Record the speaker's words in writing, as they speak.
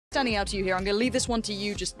Standing out to you here, I'm going to leave this one to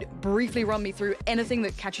you. Just briefly run me through anything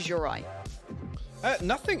that catches your eye.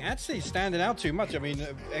 Nothing actually standing out too much. I mean,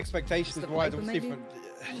 expectations-wise,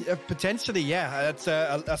 potentially, yeah. It's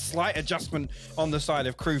a slight adjustment on the side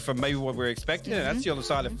of KRU from maybe what we're expecting. And actually on the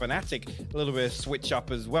side of FNATIC, a little bit of switch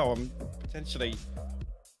up as well. I'm potentially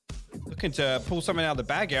looking to pull something out of the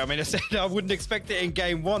bag here. I mean, I said I wouldn't expect it in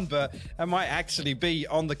game one, but it might actually be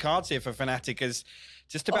on the cards here for FNATIC as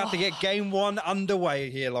just about to get game one underway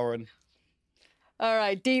here, Lauren. All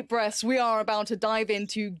right, deep breaths. We are about to dive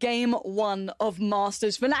into game one of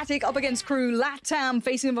Masters. FNATIC up against KRU. LATAM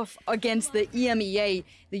facing off against the EMEA,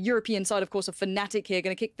 the European side, of course, of FNATIC here.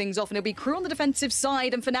 Going to kick things off, and it'll be KRU on the defensive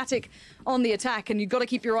side and FNATIC on the attack. And you've got to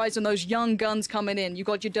keep your eyes on those young guns coming in. You've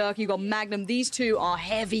got your Durka, you've got Magnum. These two are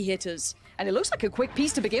heavy hitters. And it looks like a quick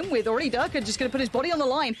piece to begin with. Already Durka just going to put his body on the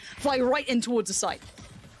line, fly right in towards the site.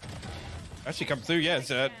 Actually come through, yeah.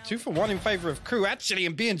 It's 2 for 1 in favor of KRU, actually,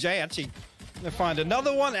 and B&J actually gonna find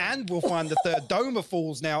another one, and we'll find the third. Doma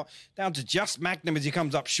falls now down to just Magnum as he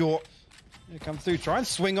comes up short. Here come through, try and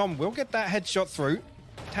swing on. We'll get that headshot through.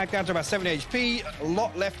 Tag down to about 7 HP. A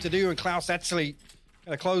lot left to do, and Klaus actually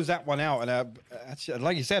gonna close that one out. And actually,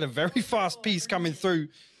 like you said, a very fast piece coming through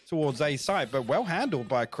towards A side, but well handled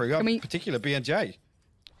by KRU, in particular B&J.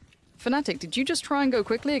 FNATIC, did you just try and go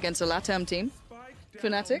quickly against a LATAM team?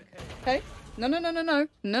 FNATIC? Hey? No.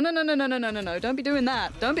 Don't be doing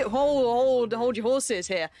that. Don't be hold your horses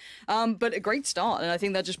here. But a great start, and I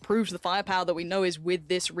think that just proves the firepower that we know is with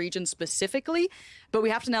this region specifically. But we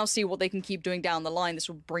have to now see what they can keep doing down the line. This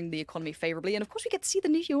will bring the economy favorably, and of course we get to see the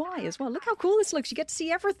new UI as well. Look how cool this looks. You get to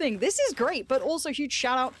see everything. This is great, but also huge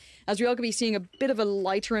shout out as we are going to be seeing a bit of a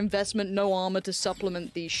lighter investment, no armor to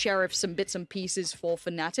supplement the sheriffs and bits and pieces for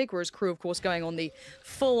FNATIC, whereas KRU, of course, going on the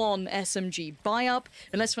full-on SMG buy-up.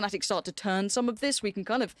 Unless FNATIC start to turn some of this, we can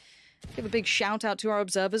kind of give a big shout out to our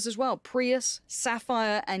observers as well. Prius,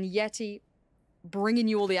 Sapphire, and Yeti bringing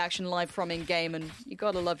you all the action live from in-game, and you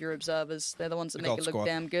gotta love your observers. They're the ones that make it look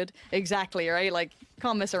damn good. Exactly, right? Like,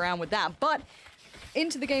 can't mess around with that. But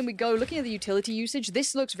into the game we go. Looking at the utility usage,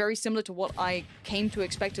 this looks very similar to what I came to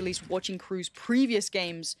expect, at least watching KRU's previous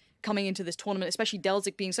games coming into this tournament, especially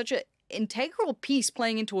Delzik being such an integral piece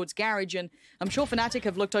playing in towards Garage, and I'm sure FNATIC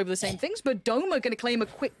have looked over the same things, but Doma going to claim a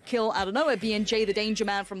quick kill out of nowhere. B&J, the danger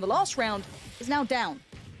man from the last round, is now down.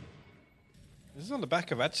 This is on the back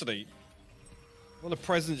of actually a lot of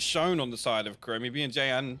presence shown on the side of KRU. I mean,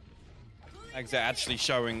 B&J and Exit actually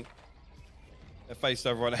showing their face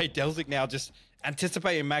over on. Hey, Delzik now just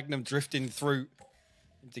anticipating Magnum drifting through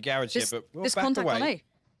into Garage here, but we'll back away. On A.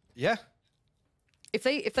 Yeah. If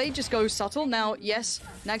they just go subtle, now, yes,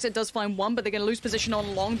 Nagzet does find one, but they're going to lose position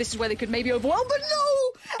on long. This is where they could maybe overwhelm, but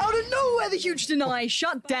no! Out of nowhere, the huge deny,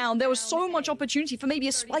 shut down. There was so much opportunity for maybe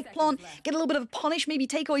a spike plant, get a little bit of a punish, maybe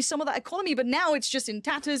take away some of that economy, but now it's just in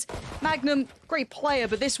tatters. Magnum, great player,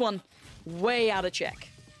 but this one, way out of check.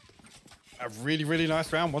 A really, really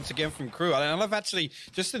nice round once again from KRU. I love actually,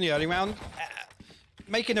 just in the early round,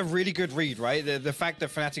 making a really good read, right? The fact that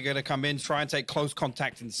FNATIC are going to come in, try and take close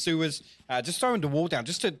contact in sewers, just throwing the wall down,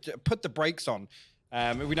 just to put the brakes on.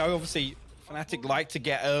 We know, obviously, FNATIC like to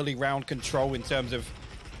get early round control in terms of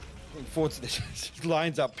forward to this.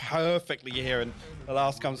 Lines up perfectly here, and the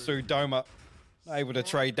last comes through. Doma able to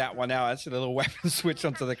trade that one out. That's a little weapon switch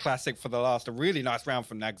onto the classic for the last. A really nice round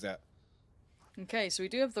from Nagzet. Okay, so we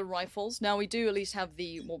do have the rifles. Now we do at least have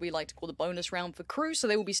the, what we like to call the bonus round for KRU, so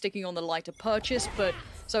they will be sticking on the lighter purchase, but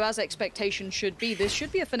so as expectation should be, this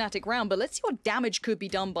should be a FNATIC round, but let's see what damage could be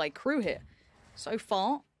done by KRU here. So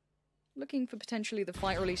far, looking for potentially the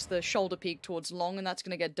fight release, the shoulder peek towards long, and that's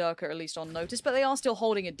going to get Durka at least on notice, but they are still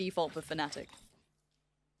holding a default for FNATIC.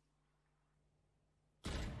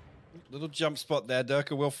 Little jump spot there.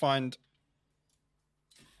 Durka will find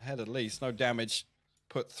ahead at least. No damage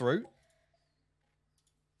put through.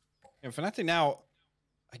 And FNATIC now,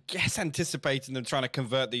 I guess, anticipating them trying to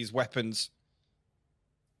convert these weapons.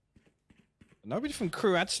 Nobody from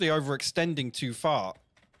KRU actually overextending too far.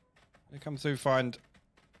 They come through, find,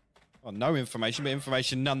 well, no information, but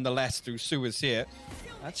information nonetheless through sewers here.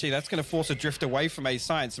 Actually, that's going to force a drift away from A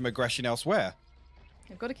side and some aggression elsewhere.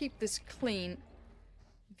 You've got to keep this clean.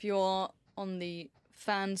 If you're on the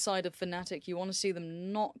fan side of FNATIC, you want to see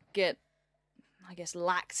them not get, I guess,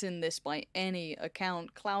 lax in this by any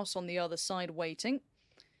account. Klaus on the other side waiting.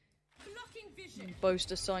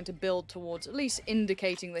 Boaster starting to build towards, at least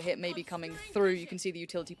indicating the hit may be coming through. You can see the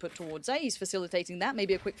utility put towards A. He's facilitating that.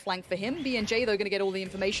 Maybe a quick flank for him. B&J, though, going to get all the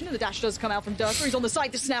information. And the dash does come out from Durka. He's on the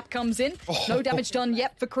side. The snap comes in. No damage done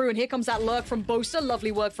yet for KRU. And here comes that lurk from Boaster.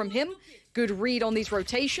 Lovely work from him. Good read on these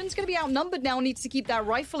rotations. Going to be outnumbered now. Needs to keep that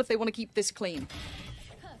rifle if they want to keep this clean.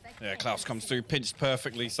 Yeah, Klaus comes through, pinched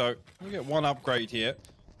perfectly, so we get one upgrade here.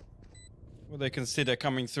 Will they consider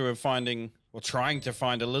coming through and finding, or trying to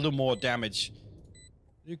find a little more damage?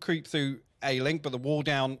 You creep through A-Link, but the wall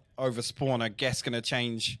down over spawn, I guess, going to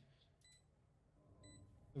change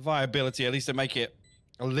viability, at least to make it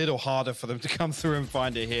a little harder for them to come through and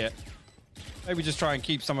find it here. Maybe just try and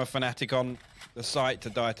keep some of FNATIC on the site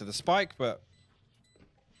to die to the spike, but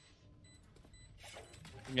I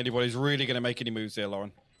don't think anybody's really going to make any moves here,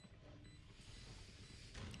 Lauren.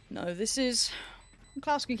 No, this is...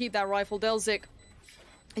 Klaus can keep that rifle. Delzik,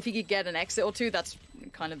 if he could get an exit or two, that's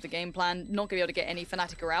kind of the game plan. Not going to be able to get any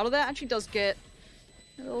FNATIC out of there. Actually does get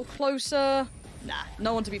a little closer. Nah,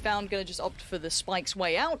 no one to be found. Going to just opt for the spike's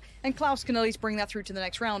way out. And Klaus can at least bring that through to the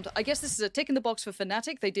next round. I guess this is a tick in the box for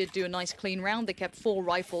FNATIC. They did do a nice clean round. They kept 4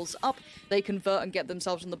 rifles up. They convert and get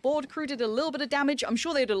themselves on the board. Crew did a little bit of damage. I'm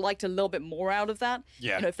sure they'd have liked a little bit more out of that.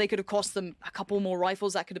 Yeah. You know, if they could have cost them a couple more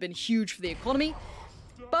rifles, that could have been huge for the economy.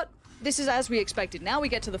 But this is as we expected. Now we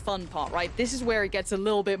get to the fun part, right? This is where it gets a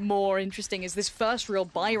little bit more interesting, is this first real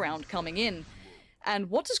buy round coming in. And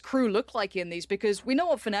what does Crew look like in these? Because we know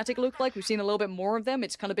what FNATIC look like. We've seen a little bit more of them.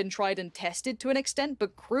 It's kind of been tried and tested to an extent,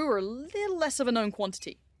 but Crew are a little less of a known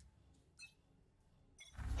quantity.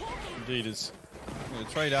 Indeed is. Going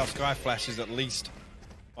to trade out Sky Flashes at least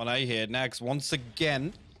on A here. Nags once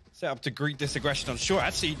again set up to greet this aggression on short.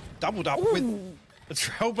 Actually doubled up with the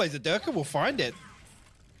Trailblazer. Durka will find it.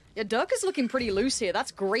 Yeah, Dirk is looking pretty loose here.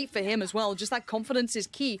 That's great for him as well. Just that confidence is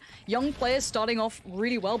key. Young players starting off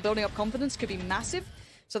really well, building up confidence could be massive.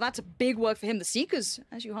 So that's big work for him. The Seekers,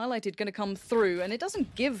 as you highlighted, going to come through. And it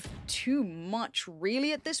doesn't give too much,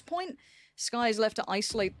 really, at this point. Sky is left to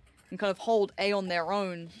isolate and kind of hold A on their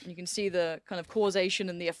own. And you can see the kind of causation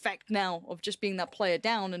and the effect now of just being that player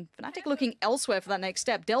down. And FNATIC looking elsewhere for that next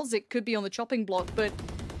step. Delzik could be on the chopping block, but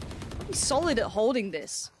he's solid at holding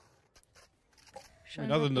this. I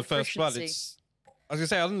mean, other than the first blood, I was going to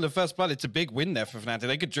say, other than the first blood, it's a big win there for FNATIC.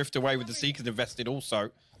 They could drift away with the Seekers invested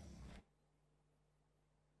also.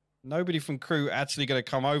 Nobody from Crew actually going to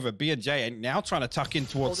come over. B&J now trying to tuck in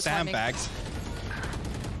towards sandbags.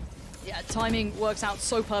 Yeah, timing works out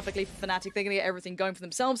so perfectly for FNATIC. They're going to get everything going for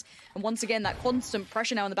themselves. And once again, that constant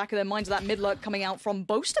pressure now in the back of their minds of that mid-lurk coming out from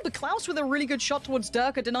Boaster. But Klaus with a really good shot towards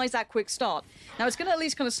Durka denies that quick start. Now it's going to at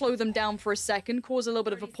least kind of slow them down for a second, cause a little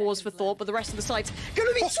bit of a pause for thought, but the rest of the site's going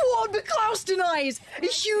to be swarmed, but Klaus denies. A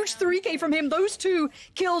huge 3K from him. Those 2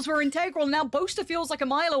 kills were integral. Now Boaster feels like a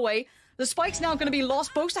mile away. The spike's now going to be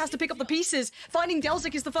lost. Boaster has to pick up the pieces. Finding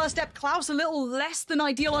Delzik is the first step. Klaus a little less than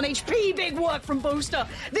ideal on HP. Big work from Boaster.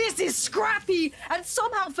 This is scrappy, and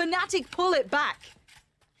somehow FNATIC pull it back.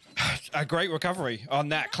 A great recovery on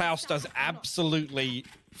that. Klaus does absolutely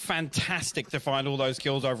fantastic to find all those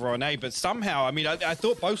kills over on A, but somehow, I mean, I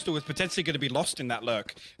thought Boaster was potentially going to be lost in that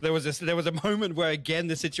lurk. There was a moment where, again,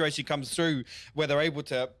 the situation comes through where they're able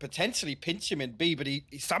to potentially pinch him in B, but he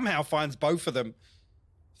somehow finds both of them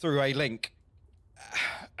through A-Link.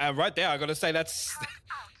 And right there, I got to say, that's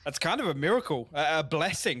kind of a miracle, a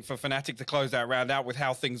blessing for FNATIC to close that round out with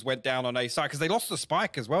how things went down on A side, because they lost the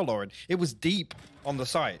spike as well, Lauren. It was deep on the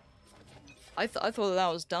site. I thought that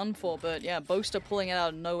was done for, but yeah, Boaster pulling it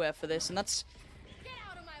out of nowhere for this, and that's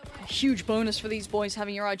a huge bonus for these boys,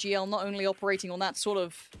 having your IGL not only operating on that sort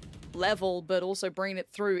of level, but also bringing it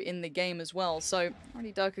through in the game as well. So,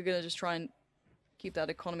 already Dirk are going to just try and keep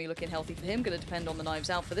that economy looking healthy for him. Going to depend on the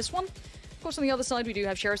knives out for this one. Of course, on the other side, we do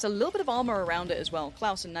have Sheriff's a little bit of armor around it as well.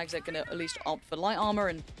 Klaus and Nags are going to at least opt for light armor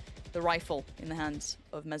and the rifle in the hands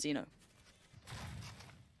of Mazzino.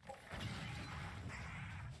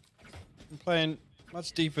 I'm playing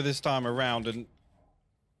much deeper this time around, and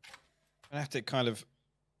FNATIC kind of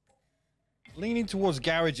leaning towards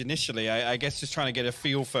Garage initially. I guess just trying to get a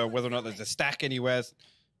feel for whether or not there's a stack anywhere.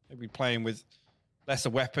 Maybe playing with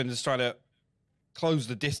lesser weapons, trying to close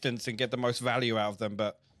the distance and get the most value out of them,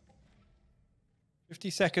 but 50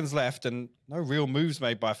 seconds left and no real moves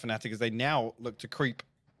made by FNATIC as they now look to creep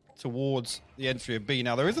towards the entry of B.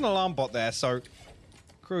 Now, there is an alarm bot there, so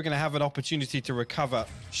Crew are going to have an opportunity to recover,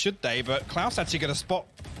 should they, but Klaus actually going to spot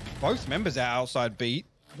both members outside B.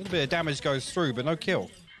 A little bit of damage goes through, but no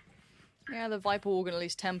kill. Yeah, the Viper Wall can at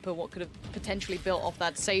least temper what could have potentially built off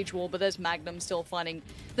that Sage Wall, but there's Magnum still finding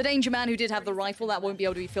the Danger Man who did have the rifle. That won't be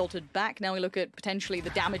able to be filtered back. Now we look at potentially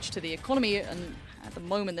the damage to the economy, and at the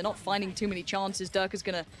moment they're not finding too many chances. Dirk is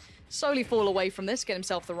going to slowly fall away from this, get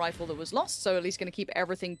himself the rifle that was lost, so at least going to keep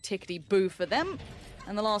everything tickety-boo for them.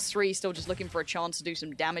 And the last 3 still just looking for a chance to do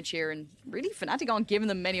some damage here, and really FNATIC aren't giving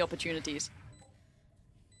them many opportunities.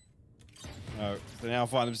 No, they now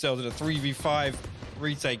find themselves in a 3v5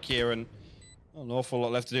 retake here, and not an awful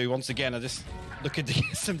lot left to do. Once again, I just looking to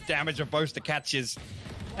get some damage on both the catches.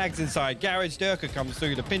 Tags inside. Garage, Durka comes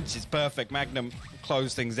through. The pinch is perfect. Magnum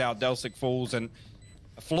close things out. Delsic falls, and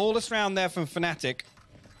a flawless round there from FNATIC.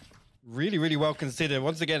 Really, really well considered.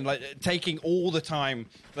 Once again, like taking all the time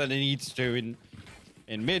that it needs to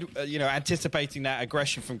in mid, you know, anticipating that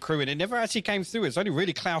aggression from KRU, and it never actually came through. It's only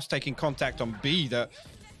really Klaus taking contact on B that,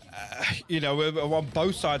 you know, on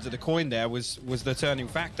both sides of the coin there was the turning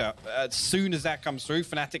factor. As soon as that comes through,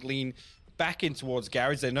 FNATIC lean back in towards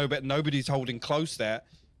Garage. They know that nobody's holding close there.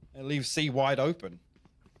 It leaves C wide open.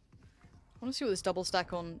 I want to see what this double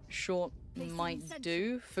stack on short might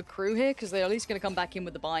do for KRU here, because they're at least going to come back in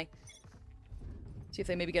with the buy. See if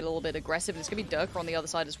they maybe get a little bit aggressive. It's going to be Durka on the other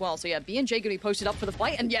side as well. So yeah, BNJ going to be posted up for the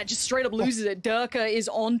fight, and yeah, just straight up loses it. Durka is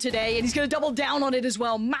on today, and he's going to double down on it as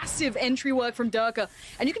well. Massive entry work from Durka.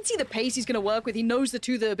 And you can see the pace he's going to work with. He knows the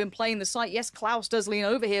two that have been playing the site. Yes, Klaus does lean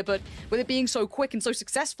over here, but with it being so quick and so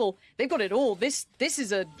successful, they've got it all. This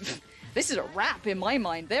is a wrap in my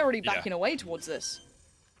mind. They're already backing away towards this.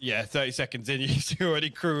 Yeah, 30 seconds in, you see already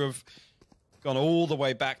KRU have gone all the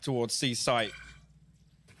way back towards C site.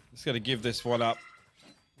 Just going to give this one up.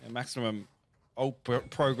 Yeah, maximum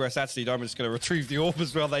progress. Actually, Diamond's going to retrieve the orb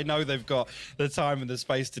as well. They know they've got the time and the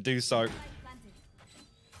space to do so.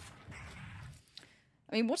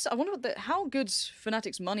 I mean, I wonder how good's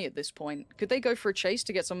FNATIC's money at this point? Could they go for a chase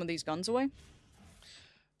to get some of these guns away?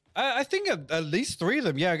 I think at least 3 of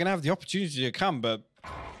them, yeah, are going to have the opportunity to come, but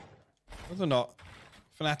whether or not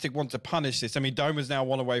FNATIC want to punish this. I mean, Doma's now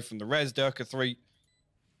 1 away from the res. Durka 3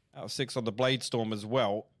 out of 6 on the Blade Storm as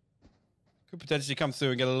well. Could potentially come through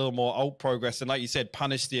and get a little more ult progress, and like you said,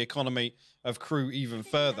 punish the economy of KRU even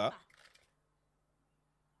further.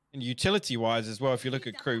 And utility-wise as well, if you look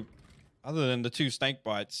at KRU, other than the 2 snake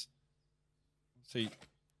bites, see,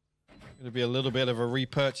 going to be a little bit of a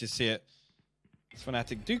repurchase here.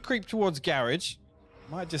 FNATIC do creep towards Garage.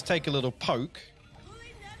 Might just take a little poke.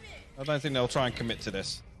 I don't think they'll try and commit to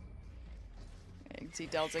this. Yeah, you can see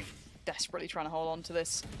Delsic desperately trying to hold on to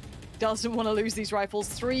this. Doesn't want to lose these rifles.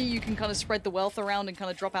 3, you can kind of spread the wealth around and kind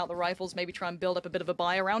of drop out the rifles, maybe try and build up a bit of a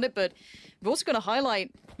buy around it. But we've also got to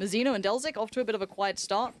highlight Mazzino and Delsic off to a bit of a quiet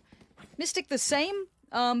start. Mystic the same,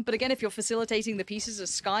 but again, if you're facilitating the pieces of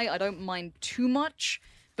Sky, I don't mind too much.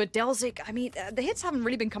 But Delsic, I mean, the hits haven't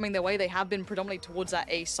really been coming their way. They have been predominantly towards that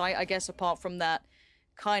A site, I guess, apart from that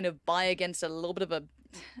kind of buy against a little bit of a,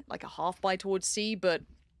 like a half buy towards C, but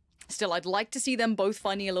still, I'd like to see them both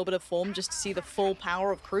finding a little bit of form just to see the full power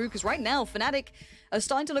of KRU, because right now, FNATIC are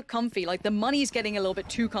starting to look comfy. Like, the money's getting a little bit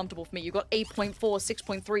too comfortable for me. You've got 8.4,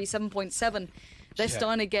 6.3, 7.7. They're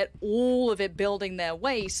starting to get all of it building their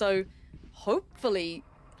way, so hopefully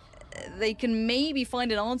they can maybe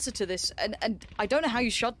find an answer to this. And I don't know how you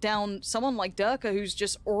shut down someone like Durka, who's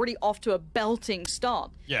just already off to a belting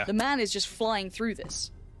start. Yeah. The man is just flying through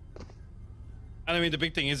this. And I mean, the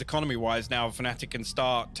big thing is, economy-wise, now FNATIC can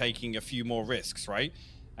start taking a few more risks, right?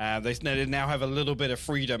 They now have a little bit of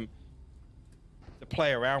freedom to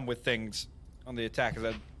play around with things on the attack. As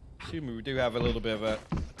I assume we do have a little bit of a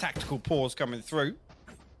tactical pause coming through.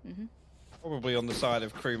 Probably on the side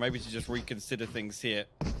of KRU, maybe to just reconsider things here.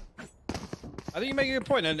 I think you make a good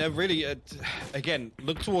point, and really, again,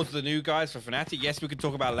 look towards the new guys for FNATIC. Yes, we could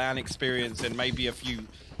talk about LAN experience and maybe a few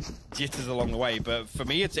jitters along the way, but for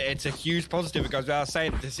me, it's a huge positive. It goes without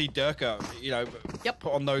saying to see Durka, you know,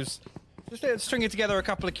 put on those, just stringing together a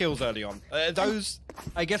couple of kills early on. Those,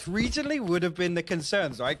 I guess, regionally would have been the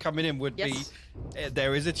concerns, right? Coming in would be,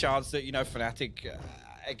 there is a chance that, you know, FNATIC,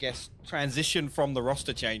 I guess, transition from the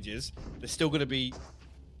roster changes. There's still going to be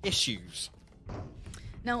issues.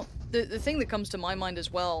 Now, the thing that comes to my mind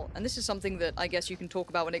as well, and this is something that I guess you can talk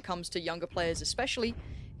about when it comes to younger players especially,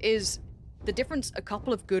 is the difference a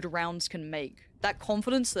couple of good rounds can make. That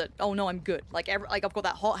confidence that, oh no, I'm good. Like I've got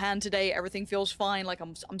that hot hand today, everything feels fine, like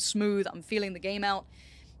I'm smooth, I'm feeling the game out.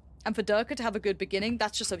 And for Durka to have a good beginning,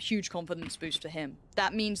 that's just a huge confidence boost for him.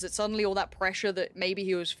 That means that suddenly all that pressure that maybe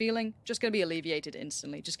he was feeling, just going to be alleviated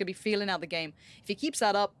instantly. Just going to be feeling out the game. If he keeps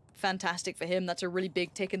that up, fantastic for him. That's a really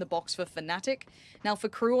big tick in the box for FNATIC. Now for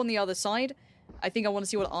KRU on the other side, I think I want to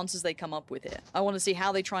see what answers they come up with here. I want to see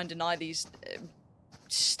how they try and deny these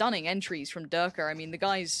stunning entries from Durka. I mean, the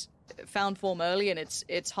guy's found form early, and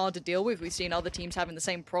it's hard to deal with. We've seen other teams having the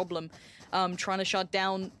same problem, trying to shut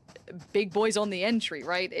down big boys on the entry,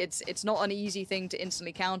 right? It's not an easy thing to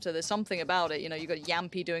instantly counter. There's something about it. You know, you've got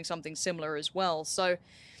Yampy doing something similar as well. So,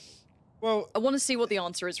 well, I want to see what the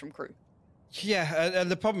answer is from KRU. Yeah,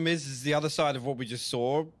 and the problem is the other side of what we just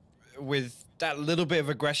saw with that little bit of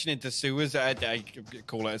aggression into sewers. I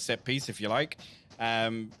call it a set piece if you like.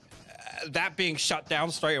 that being shut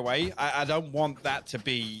down straight away, I don't want that to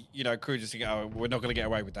be, you know, crew just thinking, oh, we're not going to get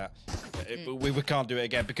away with that. We can't do it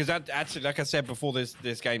again, because that, actually, like I said before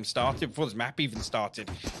this game started, before this map even started,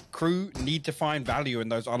 crew need to find value in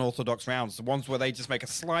those unorthodox rounds, the ones where they just make a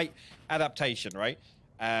slight adaptation, right?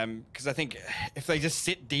 Because I think if they just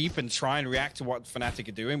sit deep and try and react to what FNATIC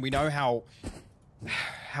are doing, we know how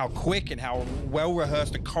quick and how well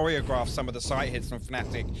rehearsed and choreographed some of the site hits from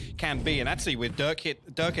FNATIC can be. And actually, with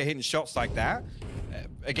Durka hitting shots like that,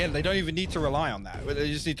 again, they don't even need to rely on that.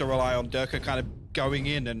 They just need to rely on Durka kind of going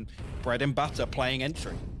in and bread and butter playing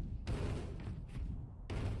entry.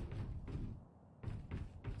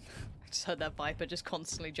 I just heard that Viper just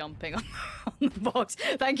constantly jumping on the box.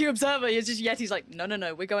 Thank you, Observer. It's just Yeti's like,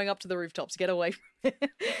 no, we're going up to the rooftops. Get away from it.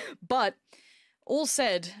 But all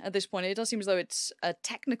said, at this point, it does seem as though it's a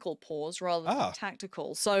technical pause rather than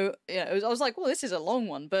tactical. So yeah, I was like, well, this is a long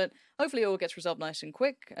one, but hopefully it all gets resolved nice and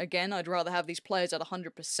quick. Again, I'd rather have these players at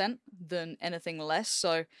 100% than anything less.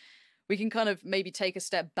 So we can kind of maybe take a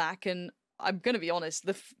step back. And I'm going to be honest,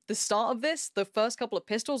 the start of this, the first couple of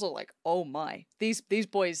pistols are like, oh my, these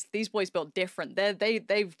boys built different.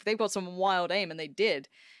 They've got some wild aim, and they did.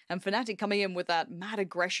 And FNATIC coming in with that mad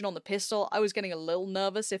aggression on the pistol, I was getting a little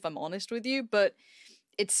nervous, if I'm honest with you, but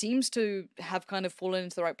it seems to have kind of fallen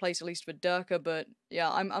into the right place, at least for Durka. But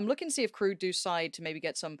yeah, I'm looking to see if crew decide to maybe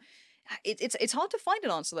get some. It's hard to find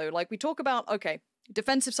an answer though. Like we talk about, okay,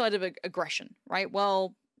 defensive side of aggression, right?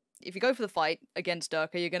 Well, if you go for the fight against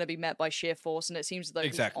Durka, you're going to be met by sheer force, and it seems as though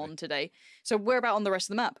he's on today. So where about on the rest of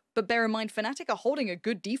the map? But bear in mind, FNATIC are holding a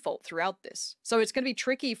good default throughout this. So it's going to be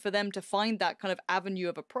tricky for them to find that kind of avenue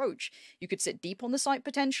of approach. You could sit deep on the site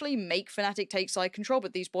potentially, make FNATIC take side control,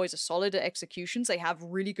 but these boys are solid at executions. They have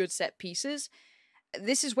really good set pieces.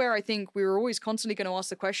 This is where I think we were always constantly going to ask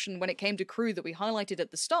the question when it came to crew that we highlighted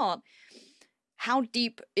at the start. How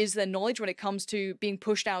deep is their knowledge when it comes to being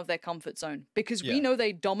pushed out of their comfort zone? Because we know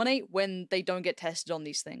they dominate when they don't get tested on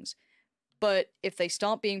these things. But if they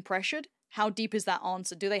start being pressured, how deep is that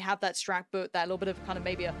answer? Do they have that strat boot, that little bit of kind of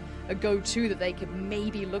maybe a go-to that they could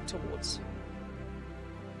maybe look towards?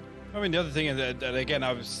 I mean, the other thing is that again,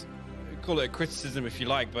 I was call it a criticism if you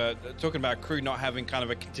like, but talking about crew not having kind of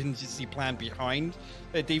a contingency plan behind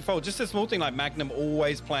their default, just a small thing like Magnum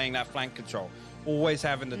always playing that flank control. Always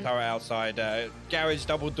having the turret outside, garage,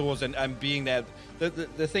 double doors, and being there.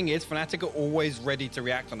 The thing is, FNATIC are always ready to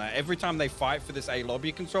react on that. Every time they fight for this A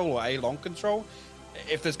lobby control or A long control,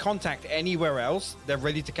 if there's contact anywhere else, they're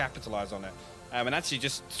ready to capitalize on it. And actually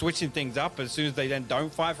just switching things up as soon as they then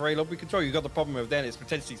don't fight for A lobby control, you've got the problem of then it's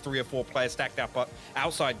potentially 3 or 4 players stacked up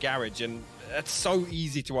outside garage, and that's so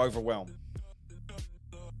easy to overwhelm.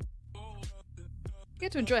 You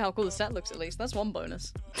get to enjoy how cool the set looks, at least. That's one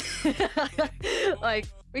bonus. Like,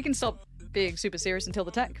 we can stop being super serious until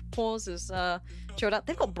the tech pause is showed up.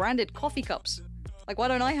 They've got branded coffee cups. Like, why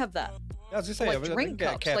don't I have that? Yeah, I was just saying, like drink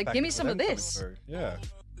cups. Like, give me some of this. Yeah.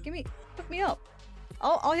 Hook me up.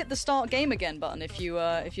 I'll hit the start game again button if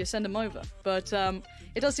you send them over. But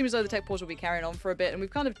it does seem as though the tech pause will be carrying on for a bit, and we've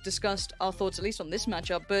kind of discussed our thoughts at least on this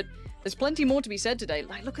matchup. But there's plenty more to be said today.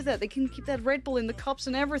 Like, look at that. They can keep that Red Bull in the cups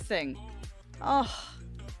and everything. Oh,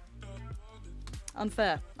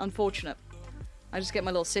 unfair, unfortunate. I just get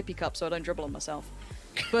my little sippy cup so I don't dribble on myself.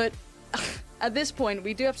 But at this point,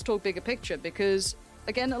 we do have to talk bigger picture because,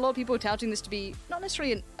 again, a lot of people are touting this to be not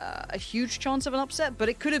necessarily a huge chance of an upset, but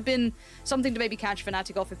it could have been something to maybe catch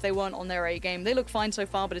FNATIC off if they weren't on their A game. They look fine so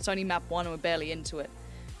far, but it's only map 1 and we're barely into it.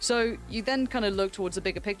 So you then kind of look towards the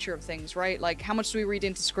bigger picture of things, right? Like, how much do we read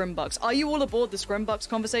into Scrimbucks? Are you all aboard the Scrimbucks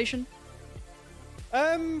conversation?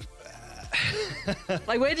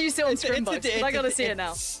 Like, where do you sit on Scrimbucks? I gotta see it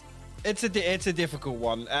now. It's a difficult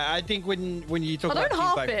one. I think when you talk about don't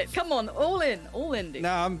half like, it. Come on, all in, dude.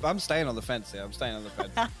 No, I'm staying on the fence here. I'm staying on the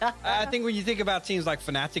fence. I think when you think about teams like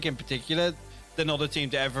FNATIC in particular, they're not a team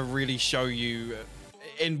to ever really show you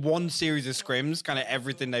in one series of scrims kind of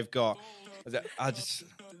everything they've got. I just.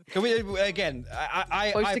 Can we again?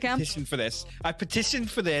 I petitioned for this. I petitioned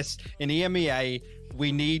for this in EMEA.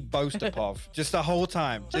 We need Boasterpov just the whole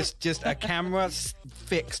time. Just a camera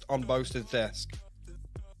fixed on Boaster's desk.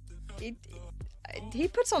 He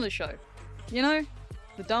puts on a show, you know,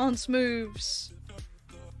 the dance moves.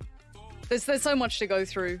 There's so much to go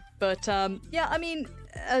through, but yeah, I mean,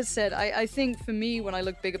 as said, I think for me, when I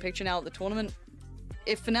look bigger picture now at the tournament,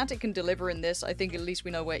 if FNATIC can deliver in this, I think at least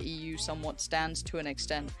we know where EU somewhat stands to an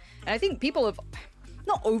extent. And I think people have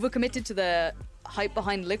not overcommitted to their hype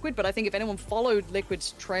behind Liquid, but I think if anyone followed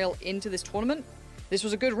Liquid's trail into this tournament, this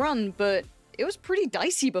was a good run, but it was pretty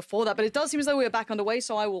dicey before that. But it does seem as though we're back underway,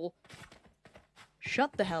 so I will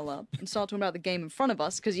shut the hell up and start talking about the game in front of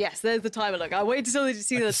us. Because yes, there's the timer. Look, I waited till to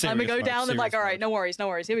see the timer go down. And like, all right, no worries.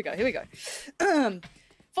 Here we go. 4-2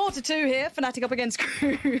 here. FNATIC up against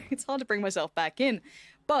KRU. It's hard to bring myself back in.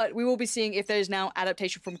 But we will be seeing if there's now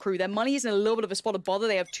adaptation from KRU. Their money is in a little bit of a spot of bother.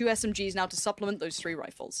 They have 2 SMGs now to supplement those 3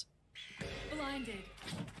 rifles. Blinded.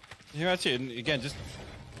 Yeah, actually, again, just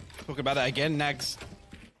talking about that again, Nags.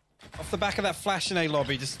 Off the back of that flash in A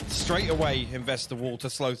lobby, just straight away invest the wall to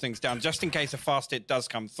slow things down, just in case a fast hit does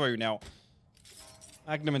come through. Now,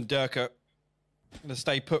 Magnum and Dirk are going to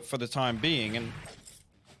stay put for the time being. And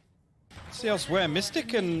see elsewhere,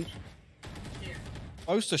 Mystic and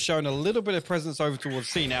Boast are showing a little bit of presence over towards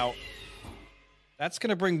C. Now, that's going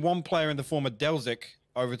to bring one player in the form of Delzik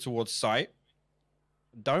over towards site.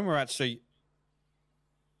 Doma actually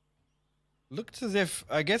looked as if,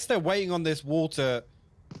 I guess they're waiting on this wall to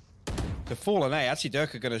fall on A. Actually,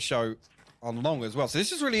 Dirk are going to show on long as well. So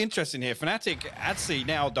this is really interesting here. FNATIC actually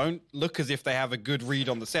now don't look as if they have a good read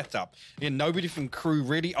on the setup. And nobody from KRU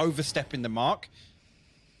really overstepping the mark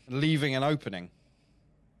and leaving an opening.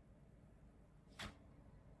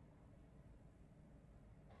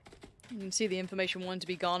 You can see the information wanted to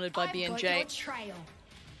be garnered by BNJ.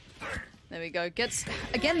 There we go.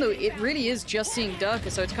 Again, though, it really is just seeing Durka,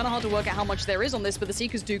 so it's kind of hard to work out how much there is on this, but the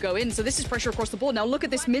Seekers do go in. So this is pressure across the board. Now look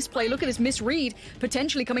at this misplay. Look at this misread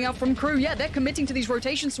potentially coming out from KRU. Yeah, they're committing to these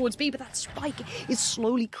rotations towards B, but that spike is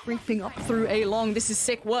slowly creeping up through A long. This is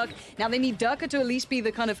sick work. Now they need Durka to at least be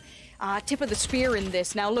the kind of tip of the spear in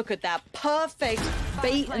this. Now look at that. Perfect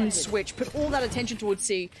bait and switch. Put all that attention towards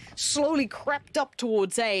C. Slowly crept up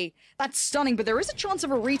towards A. That's stunning, but there is a chance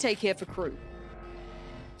of a retake here for KRU.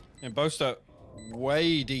 And Boaster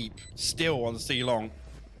way deep still on C long.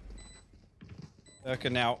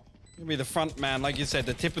 Durka now gonna be the front man, like you said,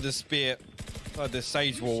 the tip of the spear inside this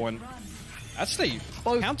Sage wall. And actually,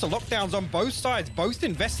 counter lockdowns on both sides, both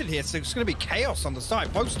invested here, so it's gonna be chaos on the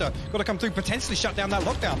side. Boaster got to come through, potentially shut down that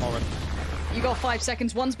lockdown, Lauren. You got 5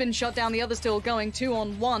 seconds. One's been shut down, the other's still going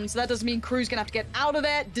 2-on-1. So that does mean KRU's gonna have to get out of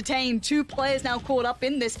there, detained. 2 players now caught up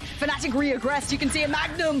in this. FNATIC reaggressed. You can see it.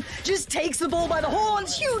 Magnum just takes the ball by the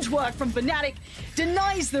horns. Huge work from FNATIC.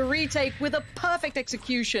 Denies the retake with a perfect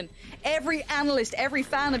execution. Every analyst, every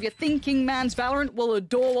fan of your thinking man's Valorant will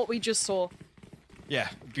adore what we just saw. Yeah,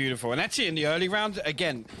 beautiful. And actually in the early round,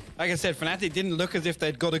 again, like I said, FNATIC didn't look as if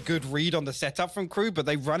they'd got a good read on the setup from KRU, but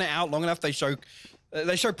they run it out long enough. They show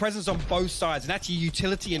presence on both sides, and actually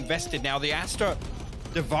utility invested. Now the Astra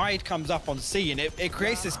divide comes up on C, and it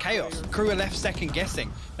creates this chaos. KRU are left second guessing.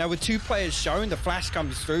 Now with 2 players shown, the flash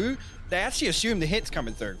comes through, they actually assume the hit's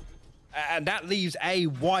coming through. And that leaves A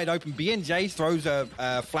wide open. BNJ throws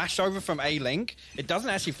a flash over from A link. It doesn't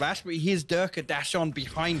actually flash, but he hears Durka dash on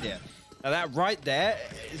behind it. Now that right there,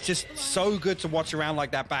 it's just so good to watch around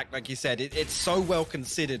like that back, like you said. It's so well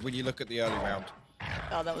considered when you look at the early round.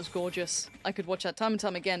 Oh, that was gorgeous. I could watch that time and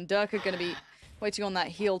time again. Durka going to be waiting on that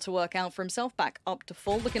heal to work out for himself. Back up to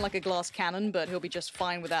full, looking like a glass cannon, but he'll be just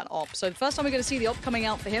fine with that op. So the first time we're going to see the op coming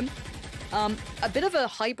out for him. A bit of a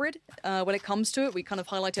hybrid when it comes to it. We kind of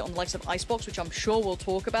highlight it on the likes of Icebox, which I'm sure we'll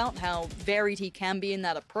talk about, how varied he can be in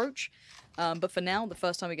that approach. But for now, the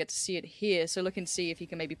first time we get to see it here, so looking to see if he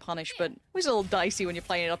can maybe punish, but it's a little dicey when you're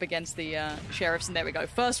playing it up against the Sheriffs, and there we go.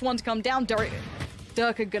 First one to come down,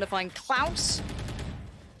 Durka gonna find Klaus.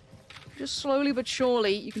 Just slowly but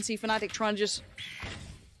surely, you can see FNATIC trying to just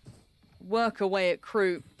work away at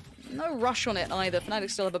KRU. No rush on it either.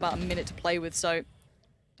 FNATIC still have about a minute to play with, so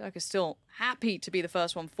Durka's still happy to be the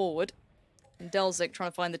first one forward. And Delzik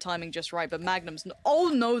trying to find the timing just right, but Magnum's...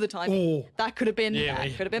 Oh no, the timing. Oh. That could have been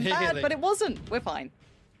bad, but it wasn't. We're fine.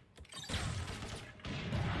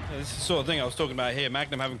 This is the sort of thing I was talking about here.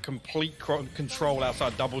 Magnum having complete control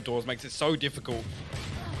outside double doors makes it so difficult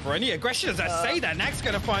for any aggression. As I say that, Nag's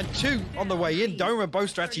going to find 2 on the way in. Doma and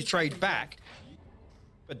Boaster actually trade back.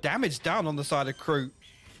 But damage done on the side of KRU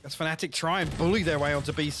as FNATIC try and bully their way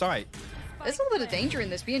onto B site. There's a little bit of danger in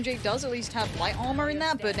this. BNJ does at least have light armor in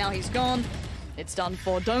that, but now he's gone. It's done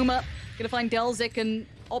for Doma. Gonna find Delzik, and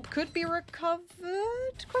op could be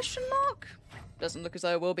recovered? Question mark? Doesn't look as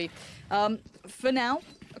though it will be. For now,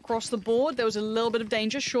 across the board, there was a little bit of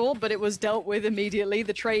danger, sure, but it was dealt with immediately.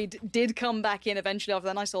 The trade did come back in eventually after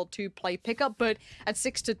that nice little 2-play pickup, but at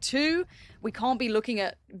 6-2, we can't be looking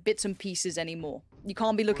at bits and pieces anymore. You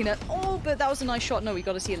can't be looking at, oh, but that was a nice shot. No, we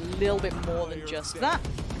got to see a little bit more than just that.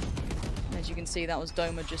 As you can see, that was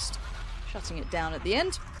Doma just shutting it down at the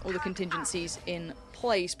end. All the contingencies in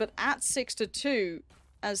place. But at 6-2,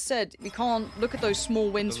 as said, we can't look at those small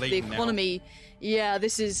wins for the economy. Now. Yeah,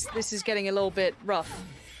 this is getting a little bit rough.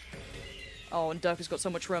 Oh, and Durka's got so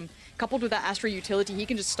much room. Coupled with that Astra utility, he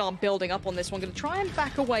can just start building up on this one. Going to try and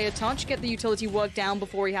back away a touch, get the utility work down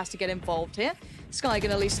before he has to get involved here. Sky going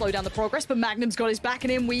to at least slow down the progress, but Magnum's got his back,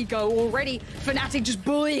 and in we go already. FNATIC just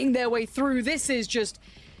bullying their way through. This is just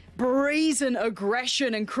brazen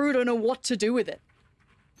aggression, and KRU don't know what to do with it.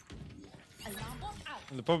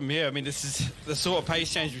 And the problem here, I mean, this is the sort of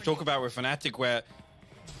pace change we talk about with FNATIC, where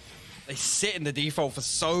they sit in the default for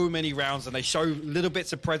so many rounds and they show little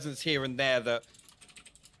bits of presence here and there that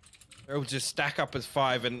they'll just stack up as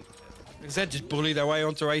 5 and, like I said, just bully their way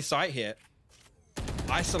onto A site here.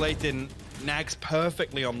 Isolating Nags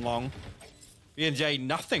perfectly on long. B&J,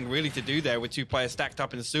 nothing really to do there with 2 players stacked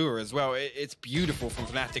up in sewer as well. It's beautiful from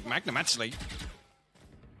FNATIC. Magnum actually...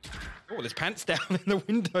 Oh, there's pants down in the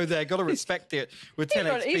window there. Gotta respect it with 10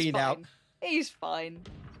 HP now. He's fine.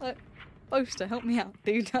 Boaster, help me out,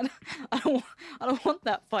 dude. I don't want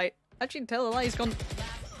that fight. Actually, tell a lie, he's gone.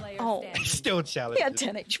 Oh, he's still challenged. He had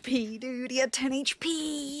 10 HP, dude. He had 10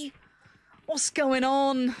 HP. What's going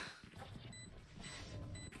on?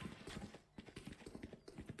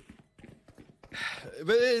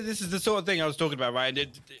 But this is the sort of thing I was talking about, right?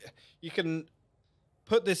 You can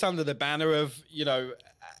put this under the banner of, you know,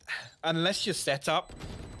 unless you're set up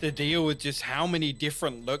to deal with just how many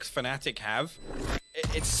different looks FNATIC have,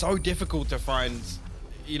 it's so difficult to find,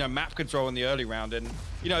 you know, map control in the early round. And,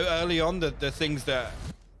 you know, early on, the things that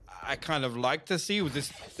I kind of like to see was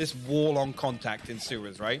this wall on contact in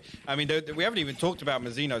sewers, right? I mean, we haven't even talked about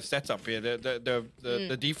Mazzino's setup here.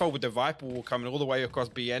 The default with the Viper wall coming all the way across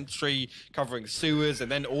B entry, covering sewers,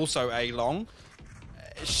 and then also A long.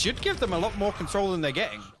 It should give them a lot more control than they're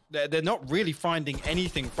getting. They're not really finding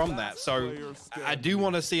anything from that. So I do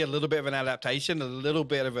want to see a little bit of an adaptation, a little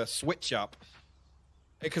bit of a switch up.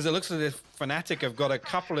 Because it looks as if FNATIC have got a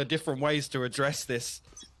couple of different ways to address this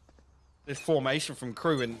formation from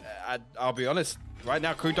KRU. And I'll be honest, right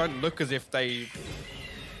now KRU don't look as if they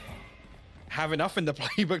have enough in the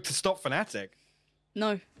playbook to stop FNATIC.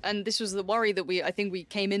 No, and this was the worry that I think we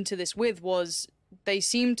came into this with, was they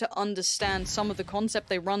seem to understand some of the concept.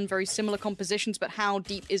 They run very similar compositions, but how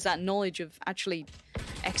deep is that knowledge of actually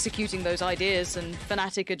executing those ideas? And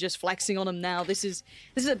FNATIC are just flexing on them now. This is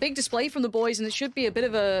a big display from the boys, and it should be a bit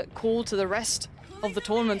of a call to the rest of the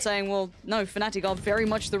tournament saying, well, no, FNATIC are very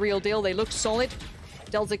much the real deal. They look solid.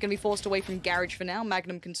 Delzik can be forced away from Garage for now.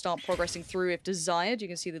 Magnum can start progressing through if desired. You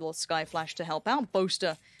can see the little sky flash to help out.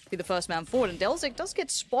 Boaster be the first man forward, and Delzik does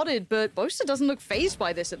get spotted, but Boaster doesn't look phased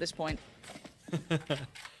by this at this point.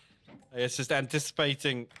 It's just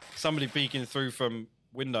anticipating somebody peeking through from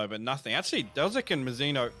window, but nothing. Actually, Delzik and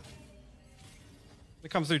Mazzino, they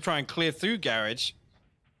come through, try and clear through Garage.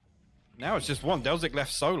 Now it's just one. Delzik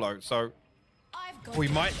left solo, so we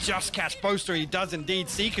might just catch Boaster. He does indeed.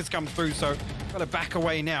 Seekers come through, so got to back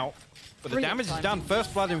away now. But the damage is done.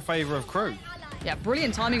 First blood in favor of KRU. Yeah,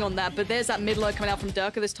 brilliant timing on that, but there's that mid lurk coming out from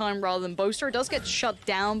Durka this time rather than Boaster. It does get shut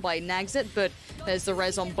down by Nagzit, but there's the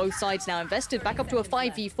res on both sides now invested. Back up to a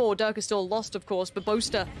 5v4. Durka still lost, of course, but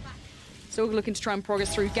Boaster still looking to try and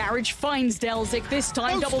progress through. Garage finds Delzik this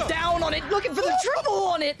time, Boaster. double down on it, looking for the trouble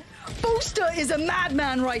on it. Boaster is a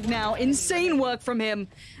madman right now. Insane work from him.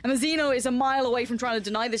 And Mazzino is a mile away from trying to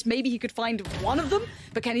deny this. Maybe he could find one of them,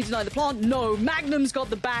 but can he deny the plant? No, Magnum's got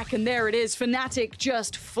the back, and there it is. FNATIC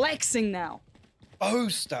just flexing now.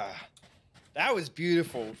 Boaster. That was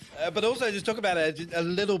beautiful. But also, just talk about it a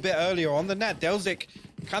little bit earlier on than that. Delzik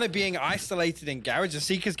kind of being isolated in Garage. The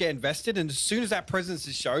Seekers get invested, and as soon as that presence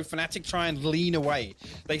is shown, FNATIC try and lean away.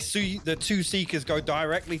 They see the 2 Seekers go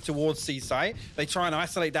directly towards C site. They try and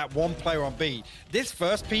isolate that 1 player on B. This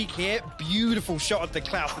first peek here, beautiful shot at the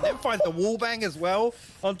Klaus, and then finds the wallbang as well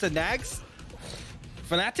onto Nags.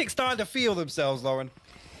 FNATIC starting to feel themselves, Lauren.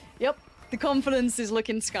 Yep. The confidence is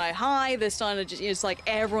looking sky high. They're starting to just, it's like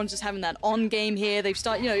everyone's just having that on game here. They've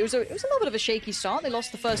started, it was a little bit of a shaky start. They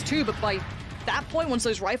lost the first 2, but by that point, once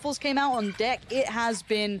those rifles came out on deck, it has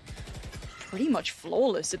been pretty much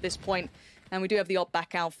flawless at this point. And we do have the op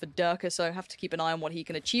back out for Durka, so have to keep an eye on what he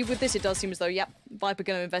can achieve with this. It does seem as though, yep, Viper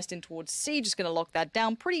going to invest in towards C, just going to lock that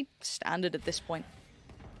down. Pretty standard at this point.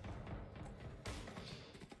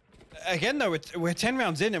 Again, though, we're 10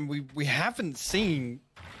 rounds in, and we haven't seen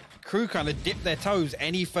KRU kind of dip their toes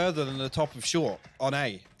any further than the top of short on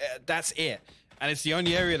A. That's it. And it's the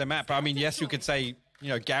only area of the map. I mean, yes, you could say,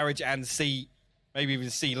 Garage and C, maybe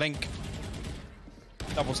even C Link.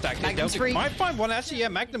 Double stack. Delzik might find one. Actually, yeah,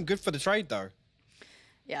 Magnum good for the trade, though.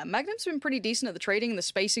 Yeah, Magnum's been pretty decent at the trading. The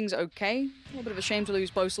spacing's okay. A little bit of a shame to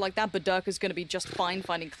lose Boaster like that, but Durka's going to be just fine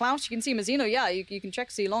finding Klaus. You can see Mazzino, yeah, you can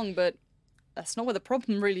check C long, but that's not where the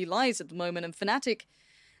problem really lies at the moment. And FNATIC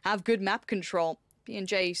have good map control.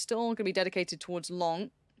 B&J still going to be dedicated towards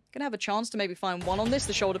long. Going to have a chance to maybe find one on this,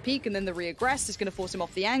 the shoulder peek, and then the regress is going to force him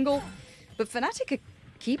off the angle. But FNATIC are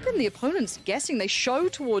keeping the opponents guessing. They show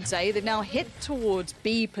towards A. They've now hit towards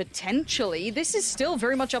B potentially. This is still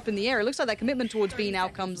very much up in the air. It looks like that commitment towards B now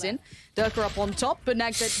comes in. Durka up on top, but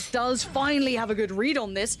Nagzet does finally have a good read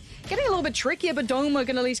on this. Getting a little bit trickier, but Doma going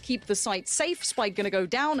to at least keep the site safe. Spike going to go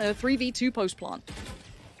down, and a 3v2 post plant.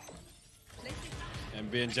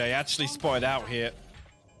 And B&J actually spotted out here.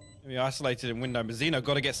 Maybe isolated in window. Mazzino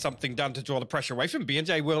got to get something done to draw the pressure away from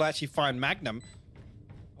B&J. Will actually find Magnum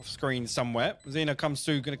off screen somewhere. Mazzino comes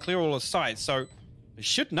through, going to clear all the sides. So they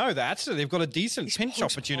should know that actually they've got a decent pinch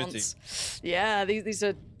opportunity. Yeah, these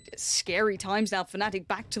are scary times now. FNATIC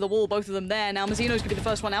back to the wall, both of them there. Now Mazzino's going to be the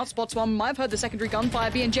first one out. Spots one. Might have heard the secondary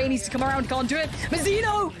gunfire. B&J needs to come around. Can't do it.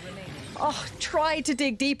 Mazzino! Oh, tried to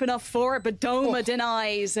dig deep enough for it, but Doma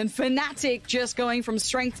denies. And FNATIC just going from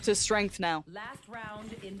strength to strength now. Last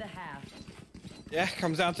round in the half. Yeah,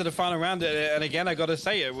 comes down to the final round. And again, I got to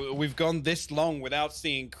say it, we've gone this long without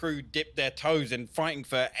seeing KRU dip their toes in fighting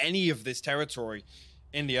for any of this territory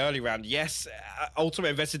in the early round. Yes, ultimate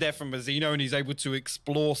invested there from Mazzino, and he's able to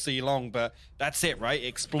explore C long, but that's it, right?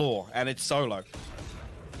 Explore, and it's solo.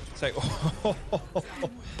 So,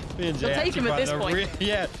 they'll take him at this point.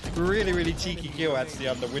 Really cheeky kill actually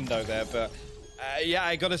on the window there. But yeah,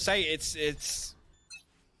 I gotta say it's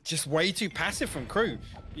just way too passive from KRU.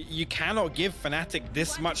 You cannot give FNATIC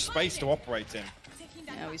this much space to operate in.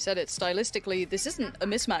 Yeah, we said it stylistically. This isn't a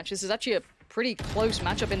mismatch. This is actually a pretty close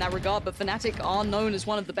matchup in that regard. But FNATIC are known as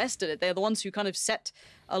one of the best at it. They're the ones who kind of set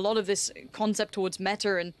a lot of this concept towards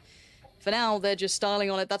meta, and for now, they're just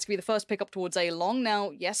styling on it. That's going to be the first pickup towards A long.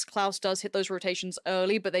 Now, yes, Klaus does hit those rotations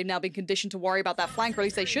early, but they've now been conditioned to worry about that flank, or at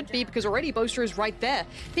least they should be, because already Boaster is right there.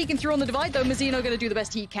 Peeking through on the divide, though, Mazzino going to do the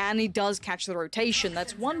best he can. He does catch the rotation.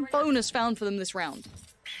 That's one bonus found for them this round.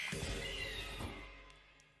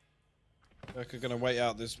 Durka going to wait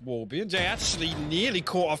out this wall. B&J actually nearly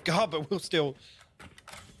caught off guard, but we'll still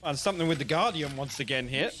find something with the Guardian once again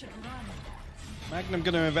here. Magnum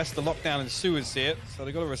going to invest the lockdown in sewers here, so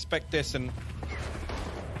they've got to respect this and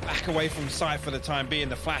back away from sight for the time being.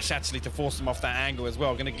 The flash actually to force them off that angle as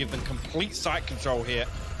well. Going to give them complete sight control here.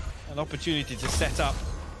 An opportunity to set up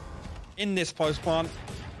in this post plant.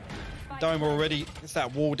 Dome already gets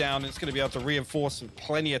that wall down. It's going to be able to reinforce with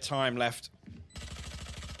plenty of time left.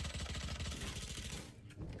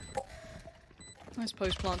 Nice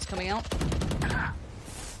post plants coming out.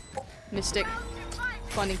 Mystic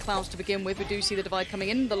finding Klaus to begin with. We do see the divide coming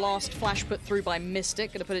in. The last flash put through by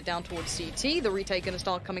Mystic. Going to put it down towards CT. The retake going to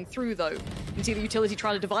start coming through, though. You can see the utility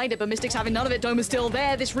trying to divide it, but Mystic's having none of it. Doma's still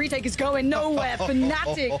there. This retake is going nowhere.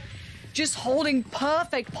 FNATIC just holding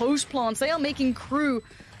perfect post plants. They are making KRU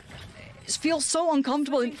feel so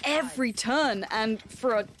uncomfortable in every turn. And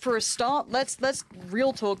for a start, let's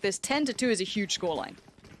real talk. This 10-2 is a huge scoreline.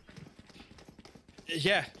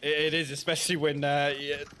 Yeah, it is, especially when,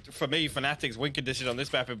 for me, FNATIC's win condition on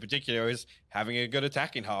this map in particular is having a good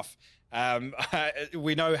attacking half.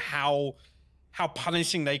 We know how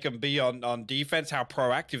punishing they can be on defense, how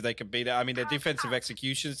proactive they can be. I mean, their defensive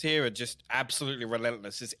executions here are just absolutely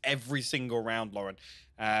relentless. It's every single round, Lauren.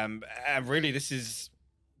 And really, this is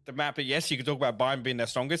the map that, yes, you can talk about Bayern being their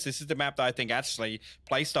strongest. This is the map that I think actually,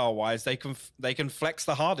 playstyle-wise, they can flex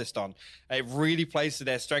the hardest on. It really plays to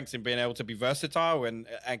their strengths in being able to be versatile and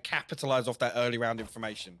capitalize off that early round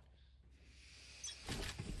information.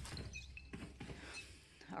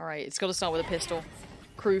 All right, it's got to start with a pistol.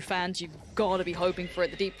 KRU fans, you've got to be hoping for it.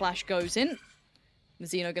 The deep flash goes in.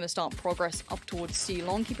 Mazzino going to start progress up towards C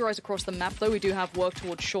long. Keep your eyes across the map, though. We do have work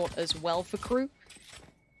towards short as well for KRU.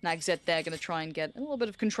 Nagzet there going to try and get a little bit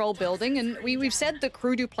of control building, and we've said that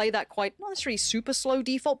KRU do play that quite, not necessarily super slow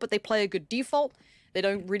default, but they play a good default. They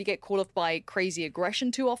don't really get caught off by crazy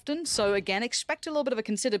aggression too often, so again, expect a little bit of a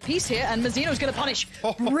considered piece here, and Mazzino's going to punish.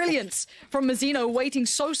 Brilliance from Mazzino, waiting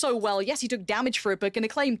so well. Yes, he took damage for it, but going to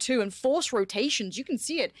claim 2 and force rotations. You can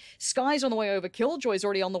see it. Sky's on the way over. Killjoy's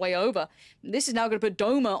already on the way over. This is now going to put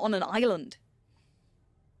Doma on an island.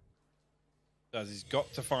 He's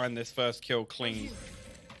got to find this first kill clean.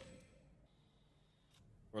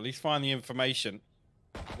 Or at least find the information.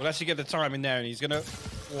 We'll actually get the time in there, and he's going to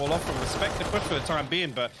wall off and respect the push for the time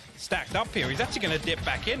being, but stacked up here. He's actually going to dip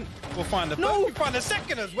back in. We'll find the first, we'll find the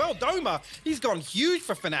second as well. Doma, he's gone huge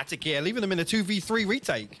for FNATIC here, leaving them in a 2v3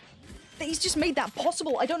 retake. He's just made that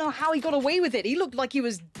possible. I don't know how he got away with it. He looked like he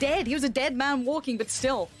was dead. He was a dead man walking, but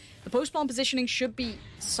still. The post-bomb positioning should be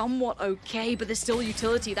somewhat okay, but there's still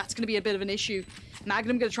utility. That's going to be a bit of an issue.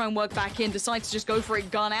 Magnum going to try and work back in, decides to just go for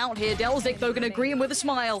it, gun out here. Delzik, though, going to agree him with a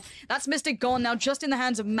smile. That's Mystic gone, now just in the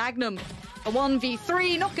hands of Magnum. A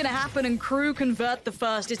 1v3, not going to happen, and KRU convert the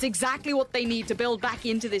first. It's exactly what they need to build back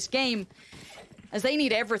into this game, as they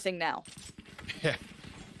need everything now.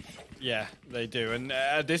 Yeah, they do. And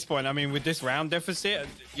at this point, I mean, with this round deficit,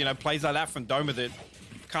 you know, plays like that from Doma, that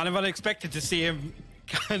kind of unexpected to see him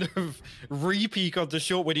kind of re-peek on the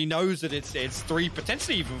short when he knows that it's 3,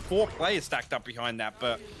 potentially even 4 players stacked up behind that.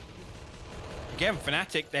 But again,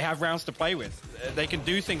 FNATIC, they have rounds to play with. They can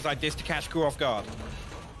do things like this to catch KRU off guard.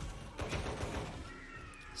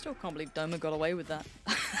 Still can't believe Doma got away with that.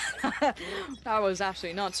 That was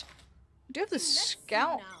absolutely nuts. Do you have the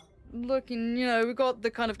scout looking, you know, we got the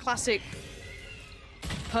kind of classic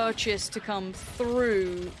purchase to come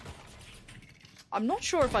through. I'm not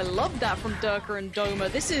sure if I love that from Durka and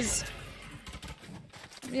Doma. This is,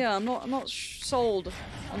 yeah, I'm not sold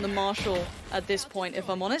on the Marshall at this point, if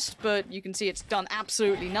I'm honest, but you can see it's done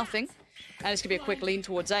absolutely nothing. And it's gonna be a quick lean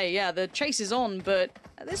towards A. Yeah, the chase is on, but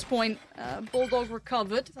at this point, Bulldog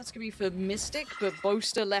recovered. That's gonna be for Mystic, but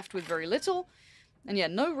Boaster left with very little. And yeah,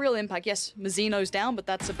 no real impact. Yes, Mazzino's down, but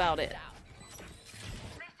that's about it.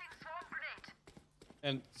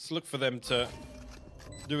 And just look for them to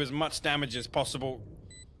do as much damage as possible,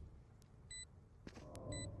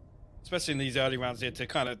 especially in these early rounds here, to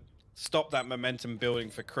kind of stop that momentum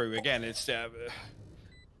building for KRU. Again, it's the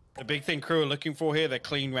big thing KRU are looking for here. They're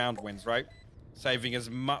clean round wins, right? Saving as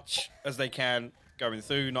much as they can going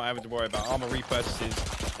through, not having to worry about armor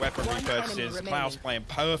repurchases, weapon repurchases. Klaus playing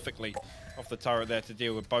perfectly off the turret there to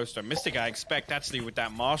deal with Boaster. Mystic, I expect, actually, with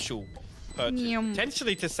that Marshall purchase,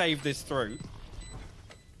 potentially to save this through.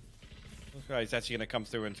 Okay, he's actually going to come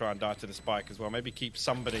through and try and dive to the spike as well. Maybe keep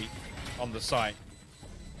somebody on the site.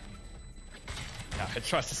 He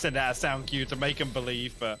tries to send out a sound cue to make him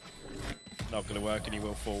believe, but not going to work, and he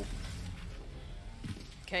will fall.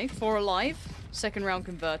 Okay, 4 alive. Second round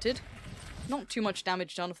converted. Not too much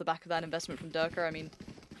damage done off the back of that investment from Durka. I mean,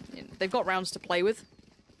 you know, they've got rounds to play with.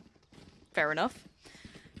 Fair enough.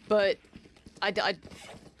 But I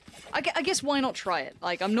guess why not try it?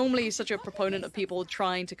 Like, I'm normally such a proponent of people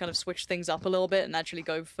trying to kind of switch things up a little bit and actually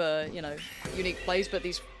go for, you know, unique plays, but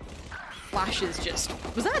these flashes just...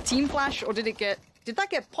 Was that a team flash, or did that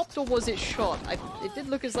get popped, or was it shot? It did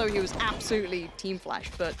look as though he was absolutely team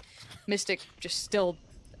flashed, but Mystic just still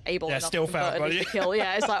able enough still to convert at least the kill.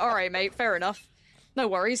 Yeah, it's like, alright, mate, fair enough. No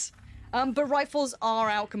worries. But rifles are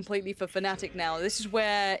out completely for FNATIC now. This is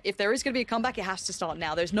where, if there is going to be a comeback, it has to start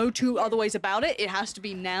now. There's no two other ways about it. It has to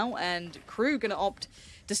be now, and KRU going to opt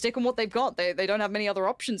to stick on what they've got. They don't have many other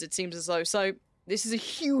options, it seems as though. So this is a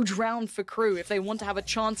huge round for KRU if they want to have a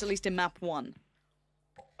chance, at least in map 1.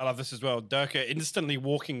 I love this as well. Durka instantly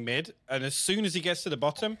walking mid, and as soon as he gets to the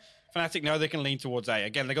bottom, FNATIC know they can lean towards A.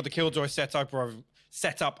 Again, they got the Killjoy set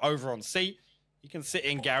up over on C. You can sit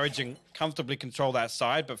in garage and comfortably control that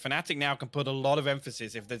side, but FNATIC now can put a lot of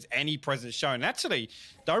emphasis if there's any presence shown. Actually,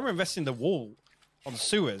 Doma investing the wall on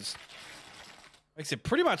sewers makes it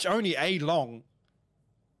pretty much only A long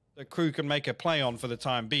that KRU can make a play on for the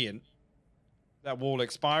time being. That wall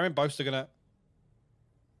expiring, Boaster gonna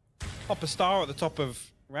pop a star at the top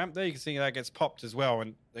of ramp there. You can see that gets popped as well,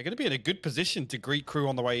 and they're gonna be in a good position to greet KRU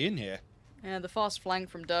on the way in here. Yeah, the fast flank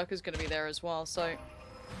from Durka is gonna be there as well, so...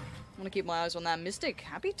 I want to keep my eyes on that. Mystic,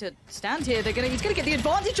 happy to stand here. He's going to get the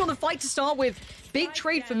advantage on the fight to start with. Big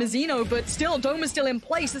trade for Mazzino, but still, Doma's still in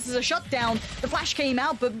place. This is a shutdown. The flash came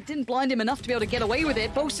out, but didn't blind him enough to be able to get away with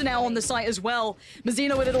it. Boaster now on the site as well.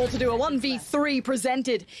 Mazzino with it all to do. A 1v3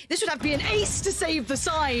 presented. This would have to be an ace to save the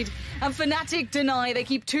side. And FNATIC deny. They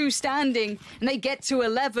keep 2 standing, and they get to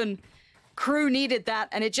 11. KRU needed that,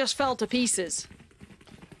 and it just fell to pieces.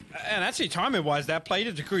 And actually, timing-wise, that played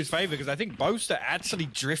into KRU's favor, because I think Boaster actually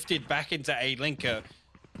drifted back into A-Linker,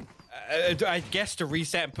 I guess, to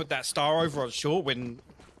reset and put that star over on short when,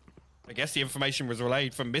 I guess, the information was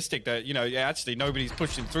relayed from Mystic that, you know, yeah, actually nobody's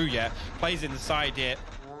pushing through yet. Plays in the side here.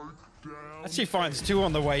 Actually finds 2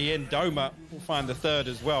 on the way in. Doma will find the 3rd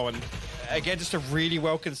as well. And again, just a really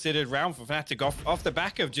well-considered round for FNATIC off the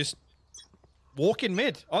back of just walking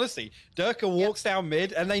mid, honestly. Durka walks down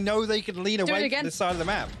mid, and they know they can lean away from the side of the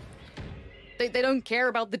map. They don't care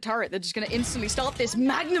about the turret. They're just going to instantly start this.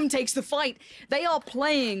 Magnum takes the fight. They are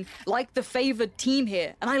playing like the favored team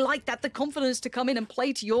here. And I like that. The confidence to come in and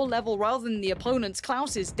play to your level rather than the opponent's.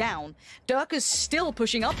 Klaus is down. Durka's still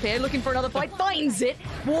pushing up here, looking for another fight. Finds it.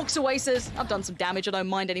 Walks away, says, I've done some damage. I don't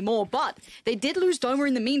mind anymore. But they did lose Doma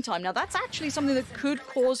in the meantime. Now, that's actually something that could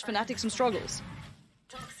cause FNATIC some struggles.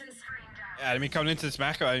 I mean, coming into this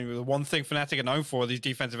match, I mean, the one thing Fnatic are known for are these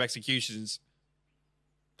defensive executions.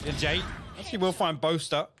 Yeah, Jay actually will find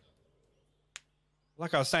Boaster.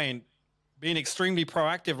 Like I was saying, being extremely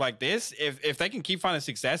proactive like this, if they can keep finding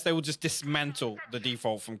success, they will just dismantle the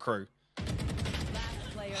default from KRU.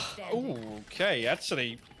 Oh, okay.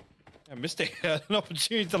 Actually, I missed an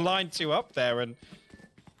opportunity to line 2 up there and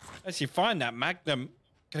actually find that Magnum.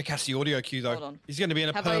 Gonna catch the audio cue though. He's gonna be in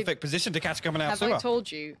a perfect position to catch coming out. Have I told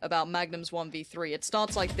you about Magnum's 1v3? It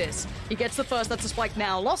starts like this. He gets the first, that's a spike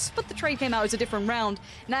now. Lost, but the trade came out as a different round.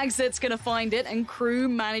 Nagzit's gonna find it, and KRU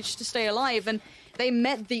managed to stay alive, and they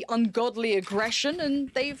met the ungodly aggression, and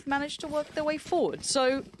they've managed to work their way forward.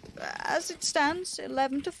 So, as it stands,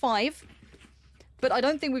 11-5. But I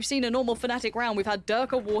don't think we've seen a normal Fnatic round. We've had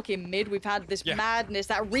Durka walk in mid. We've had this madness,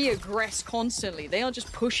 that re-aggress constantly. They are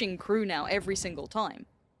just pushing KRU now every single time.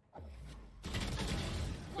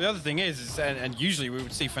 The other thing is and usually we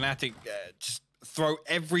would see Fnatic just throw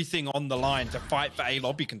everything on the line to fight for A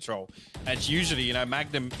lobby control. And it's usually, you know,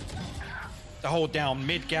 Magnum to hold down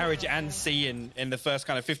mid, garage, and C in the first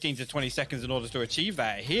kind of 15 to 20 seconds in order to achieve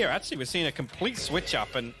that. Here, actually, we're seeing a complete switch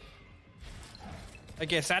up, and I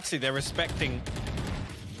guess actually they're respecting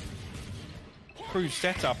KRU's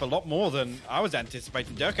setup a lot more than I was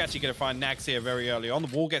anticipating. Dirk actually going to find Nags here very early on.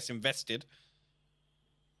 The wall gets invested.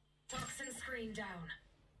 Toxin screen down.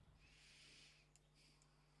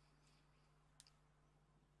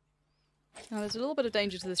 Now, there's a little bit of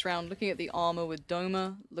danger to this round. Looking at the armor with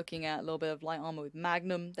Doma, looking at a little bit of light armor with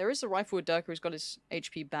Magnum. There is a rifle with Durka who's got his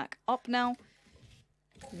HP back up now.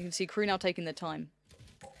 You can see KRU now taking their time.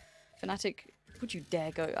 Fnatic, would you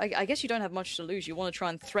dare go? I guess you don't have much to lose. You want to try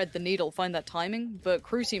and thread the needle, find that timing, but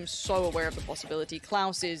KRU seems so aware of the possibility.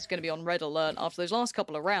 Klaus is going to be on red alert after those last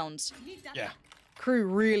couple of rounds. Yeah. KRU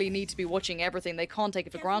really need to be watching everything. They can't take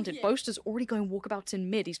it for granted. Boaster's already going walkabouts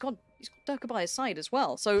in mid. He's got Durka by his side as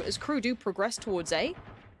well. So as KRU do progress towards A,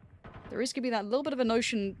 there is going to be that little bit of a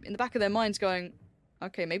notion in the back of their minds going,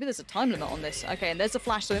 okay, maybe there's a time limit on this. Okay, and there's a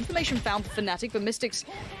flash. So information found for Fnatic, but Mystic's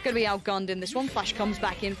going to be outgunned in this one. Flash comes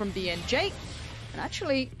back in from BNJ. And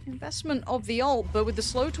actually, investment of the ult, but with the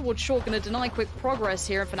slow towards short, going to deny quick progress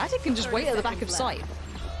here. And Fnatic can just wait at the back of sight.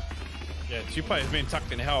 Yeah, 2 players being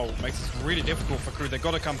tucked in hell makes this really difficult for KRU. They've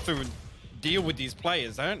got to come through and deal with these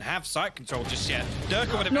players. They don't have sight control just yet.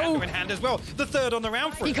 Durka with a Panda in hand as well. The third on the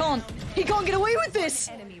round for him. He can't get away with this.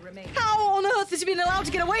 How on earth has he been allowed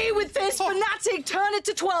to get away with this? Fnatic turn it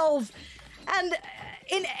to 12. And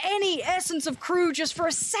in any essence of KRU, just for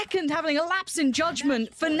a second having a lapse in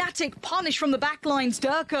judgment, Fnatic punish from the backlines.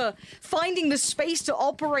 Durka finding the space to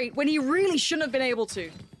operate when he really shouldn't have been able to.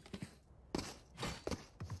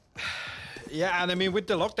 Yeah, and I mean, with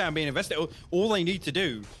the lockdown being invested, all they need to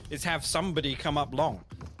do is have somebody come up long.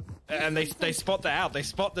 And they spot that out. They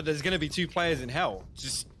spot that there's going to be 2 players in hell.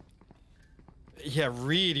 Just, yeah,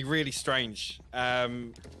 really, really strange.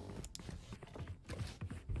 But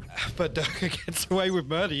Durka gets away with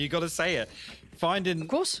murder, you got to say it. Finding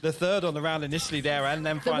the third on the round initially there, and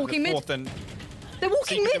then finding the fourth. And they're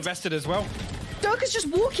walking mid. Invested as well. Durka's just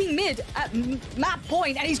walking mid at map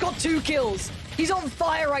point, and he's got 2 kills. He's on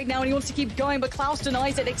fire right now, and he wants to keep going, but Klaus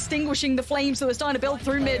denies it, extinguishing the flames, so they're starting to build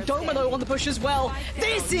through mid. Doma, though, on the push as well.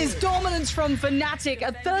 This is dominance from Fnatic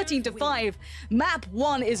at 13-5. Map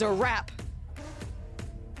 1 is a wrap.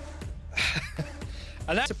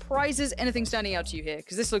 And that surprises, anything standing out to you here?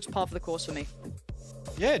 Because this looks par for the course for me.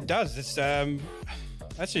 Yeah, it does. It's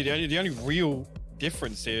actually the only real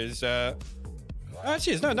difference here is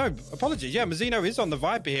actually, no apologies. Yeah, Mazzino is on the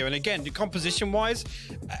Viper here, and again, composition-wise,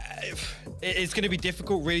 it's going to be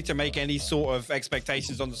difficult really to make any sort of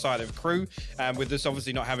expectations on the side of KRU, with this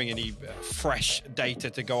obviously not having any fresh data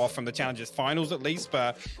to go off from the Challengers finals at least,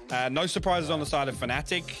 but no surprises on the side of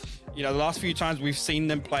Fnatic. You know, the last few times we've seen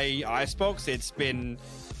them play Icebox, it's been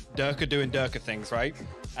Durka doing Durka things, right?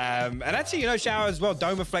 And actually, you know, shout out as well,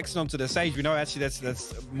 Doma flexing onto the stage. We know actually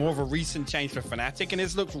that's more of a recent change for Fnatic, and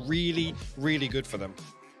it's looked really, really good for them.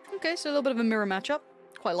 Okay, so a little bit of a mirror matchup.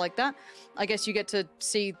 Quite like that. I guess you get to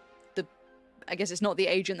see I guess it's not the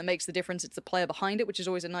agent that makes the difference, it's the player behind it, which is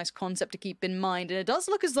always a nice concept to keep in mind. And it does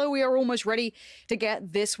look as though we are almost ready to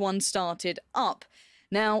get this one started up.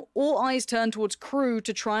 Now, all eyes turn towards KRU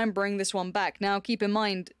to try and bring this one back. Now, keep in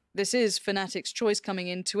mind, this is Fnatic's choice coming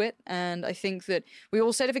into it, and I think that we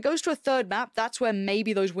all said if it goes to a third map, that's where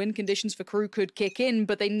maybe those win conditions for KRU could kick in,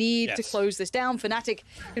 but they need to close this down. Fnatic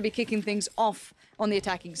going to be kicking things off on the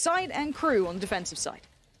attacking side, and KRU on the defensive side.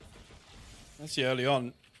 Let's see early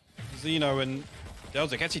on. Zeno and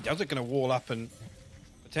Delzik. Actually, Delzik going to wall up and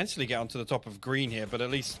potentially get onto the top of green here, but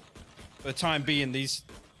at least for the time being, these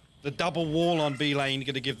the double wall on B lane,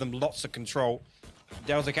 going to give them lots of control.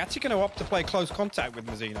 Delzik actually going to opt to play close contact with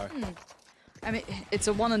Mazzino. I mean, it's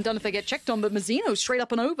a one and done if they get checked on, but Mazzino straight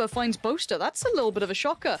up and over finds Boaster. That's a little bit of a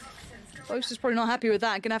shocker. Boaster's probably not happy with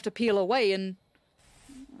that, gonna have to peel away, and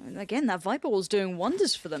again, that Viper Wall's doing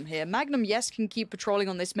wonders for them here. Magnum, yes, can keep patrolling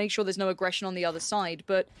on this, make sure there's no aggression on the other side,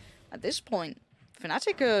 but at this point,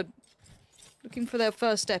 FNATIC are looking for their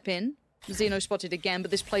first step in. Mazzino spotted again,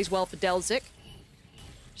 but this plays well for Delzik.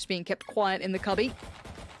 Just being kept quiet in the cubby.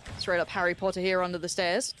 Straight up Harry Potter here under the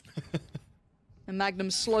stairs. And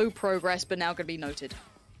Magnum's slow progress, but now going to be noted.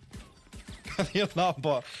 The alarm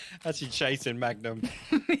bot actually chasing Magnum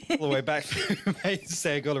all the way back through main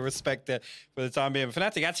stair. Got to respect it for the time being.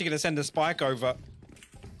 FNATIC actually going to send a spike over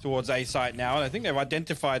towards A site now, and I think they've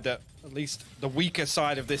identified that at least the weaker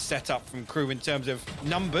side of this setup from KRU in terms of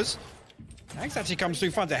numbers. Nags actually comes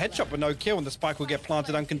through, finds a headshot but no kill, and the spike will get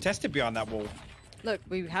planted uncontested behind that wall. Look,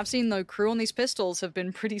 we have seen, though, KRU on these pistols have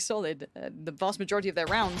been pretty solid. The vast majority of their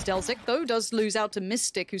rounds. Delzik, though, does lose out to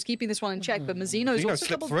Mystic, who's keeping this one in check, but Mazzino's also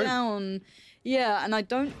doubled down. Yeah, and I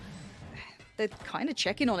don't... They're kind of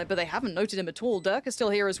checking on it, but they haven't noted him at all. Dirk is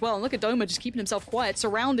still here as well, and look at Doma just keeping himself quiet,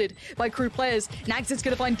 surrounded by KRU players. Nags is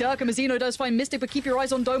going to find Dirk, and Mazzino does find Mystic, but keep your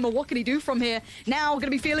eyes on Doma. What can he do from here? Now, going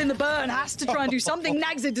to be feeling the burn, has to try and do something.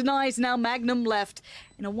 Nags it denies, now Magnum left.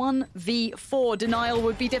 In a 1v4, denial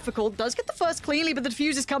would be difficult. Does get the first cleanly, but the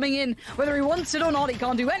defuse is coming in. Whether he wants it or not, he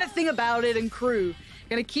can't do anything about it, and KRU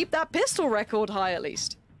going to keep that pistol record high at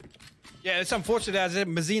least. Yeah, it's unfortunate as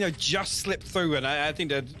Mazzino just slipped through, and I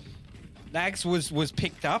think that Nags was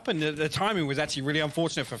picked up, and the timing was actually really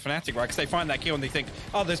unfortunate for FNATIC, right? Because they find that kill and they think,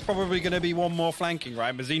 oh, there's probably going to be one more flanking,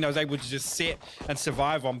 right? Mazzino's able to just sit and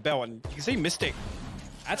survive on Bell, and you can see Mystic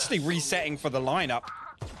actually resetting for the lineup.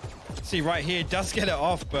 See right here, does get it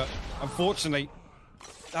off, but unfortunately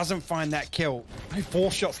doesn't find that kill. Only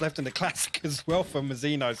 4 shots left in the Classic as well for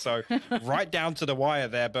Mazzino, so right down to the wire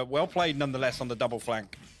there, but well played nonetheless on the double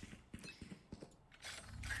flank.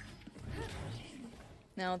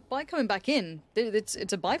 Now, by coming back in,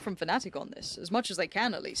 it's a buy from FNATIC on this, as much as they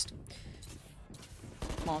can at least.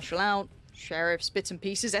 Marshall out, Sheriffs, bits and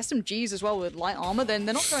pieces, SMGs as well with light armor, then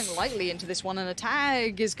they're not going lightly into this one, and a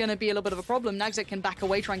tag is going to be a little bit of a problem. Nagzek can back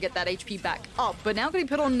away, try and get that HP back up, but now going to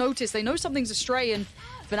be put on notice. They know something's astray, and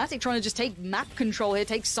FNATIC trying to just take map control here,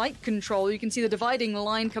 take site control. You can see the dividing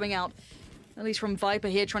line coming out, at least from Viper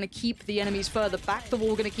here, trying to keep the enemies further back. The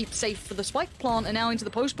wall going to keep safe for the spike plant, and now into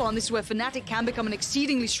the post plant. This is where FNATIC can become an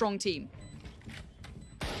exceedingly strong team.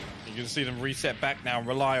 You can see them reset back now and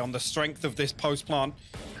rely on the strength of this post plant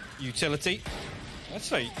utility. Let's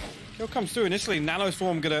see. Kill comes through initially.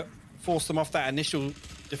 Nanoswarm going to force them off that initial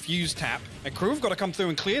diffuse tap. And KRU have got to come through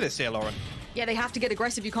and clear this here, Lauren. Yeah, they have to get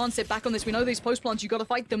aggressive. You can't sit back on this. We know these post plants, you got to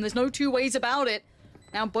fight them. There's no two ways about it.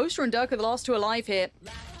 Now, Boaster and Dirk are the last two alive here.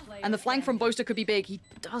 And the flank from Boaster could be big. He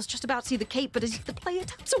does just about see the cape, but as the player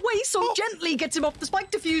taps away so gently, gets him off the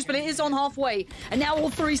spike defuse, but it is on halfway. And now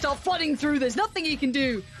all three start flooding through. There's nothing he can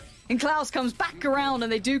do. And Klaus comes back around,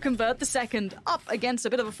 and they do convert the second up against a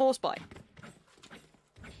bit of a force buy.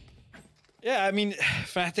 Yeah, I mean,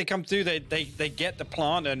 FNATIC come through, they get the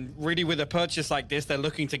plant, and really with a purchase like this, they're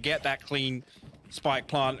looking to get that clean spike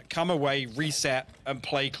plant, come away, reset, and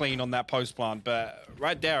play clean on that post plant. But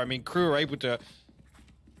right there, I mean, KRU are able to,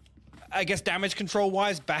 I guess, damage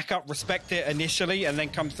control-wise, back up, respect it initially, and then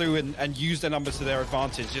come through and use the numbers to their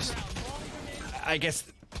advantage. Just, I guess,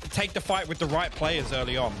 take the fight with the right players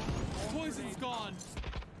early on. Poison's gone.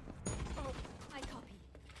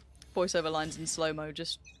 Voiceover lines in slow-mo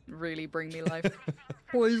just really bring me life.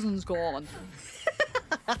 Poison's gone.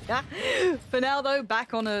 For now, though,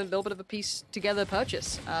 back on a little bit of a piece-together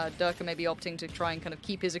purchase. Durka may be opting to try and kind of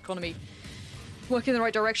keep his economy working in the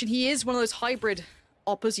right direction. He is one of those hybrid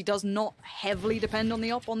oppers. He does not heavily depend on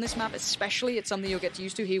the op on this map, especially. It's something you'll get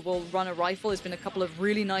used to. He will run a rifle. There's been a couple of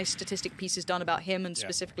really nice statistic pieces done about him and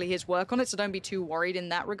specifically his work on it, so don't be too worried in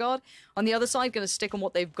that regard. On the other side, going to stick on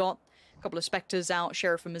what they've got. A couple of Spectres out,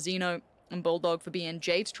 Sheriff for Mazzino, and Bulldog for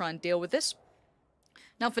BNJ to try and deal with this.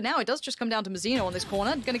 Now, for now, it does just come down to Mazzino on this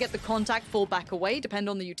corner. Going to get the contact, fall back away, depend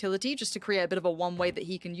on the utility, just to create a bit of a one-way that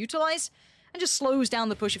he can utilize, and just slows down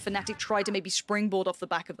the push if FNATIC try to maybe springboard off the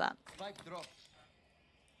back of that.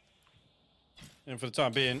 And for the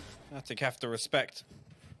time being, FNATIC have to respect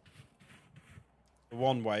the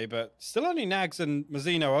one way, but still only Nags and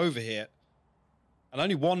Mazzino over here. And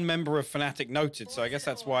only one member of FNATIC noted, so I guess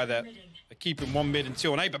that's why they're keeping 1 mid and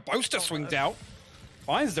 2 on A. But Boaster swings out,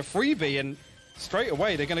 finds the freebie, and straight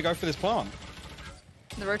away they're going to go for this plant.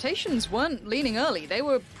 The rotations weren't leaning early. They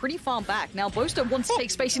were pretty far back. Now Boaster wants to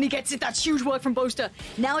take space and he gets it. That's huge work from Boaster.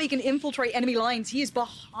 Now he can infiltrate enemy lines. He is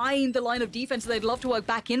behind the line of defense that they'd love to work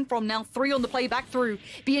back in from. Now 3 on the play back through.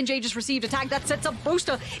 BNJ just received a tag. That sets up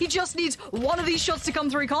Boaster. He just needs one of these shots to come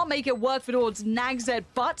through. He can't make it work for towards Nagzed,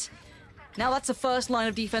 but now that's the first line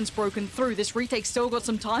of defense broken through. This retake still got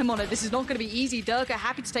some time on it. This is not going to be easy. Durka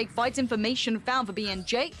happy to take fights. Information found for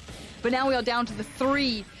BNJ. But now we are down to the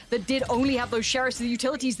 3 that did only have those sheriffs and the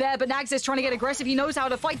utilities there. But Nags is trying to get aggressive. He knows how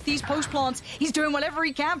to fight these post plants. He's doing whatever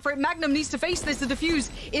he can for it. Magnum needs to face this. The defuse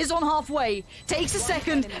is on halfway. Takes a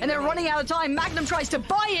second, and they're running out of time. Magnum tries to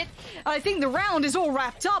buy it. I think the round is all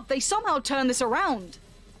wrapped up. They somehow turn this around.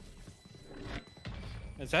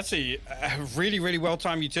 It's actually a really, really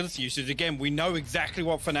well-timed utility usage. Again, we know exactly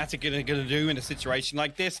what FNATIC are going to do in a situation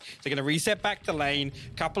like this. They're going to reset back to lane.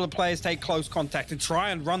 A couple of players take close contact and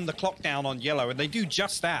try and run the clock down on yellow, and they do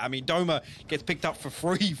just that. I mean, Doma gets picked up for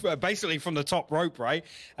free, basically from the top rope, right?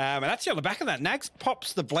 And actually on the back of that, Nags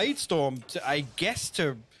pops the Blade Storm, I guess,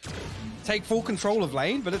 to take full control of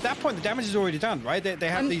lane, but at that point, the damage is already done, right? They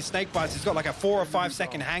have these snake bites. It's got like a 4 or 5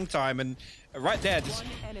 second hang time, and right there, just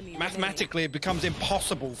mathematically, it becomes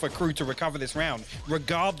impossible for KRU to recover this round,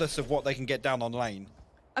 regardless of what they can get down on lane.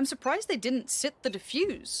 I'm surprised they didn't sit the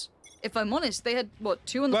defuse. If I'm honest, they had, what,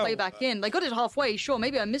 2 on the play back in. They got it halfway, sure,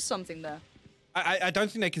 maybe I missed something there. I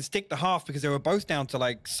don't think they can stick the half because they were both down to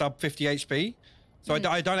like sub 50 HP. So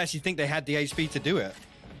I don't actually think they had the HP to do it.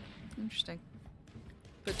 Interesting.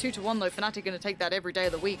 But 2-1 though, FNATIC going to take that every day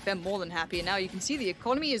of the week. They're more than happy. And now you can see the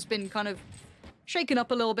economy has been kind of shaken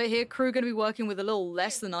up a little bit here. KRU going to be working with a little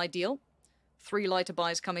less than ideal. 3 lighter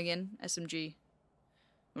buys coming in. SMG.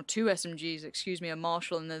 Or 2 SMGs, excuse me, a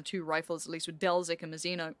Marshall, and then 2 rifles, at least with Delzik and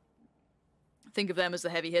Mazzino. Think of them as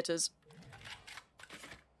the heavy hitters.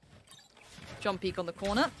 Jump peek on the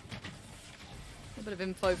corner. A bit of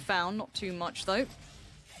info found, not too much though.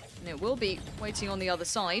 And it will be waiting on the other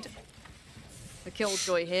side. The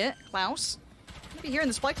Killjoy here, Klaus. Maybe here in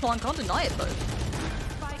the spike plant, can't deny it though.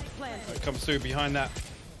 It comes through behind that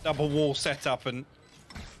double wall setup, and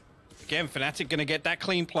again, FNATIC going to get that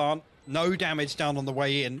clean plant. No damage down on the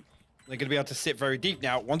way in. They're going to be able to sit very deep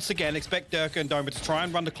now. Once again, expect Durka and Doma to try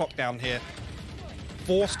and run the clock down here.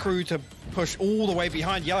 Force KRU to push all the way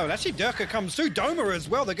behind yellow. And actually, Durka comes through. Doma as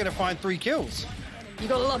well. They're going to find 3 kills. You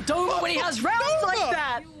gotta love Doma when he has rounds like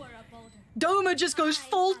that. Doma just goes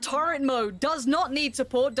full turret mode. Does not need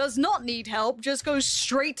support. Does not need help. Just goes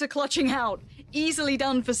straight to clutching out. Easily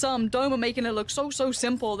done for some. Doma making it look so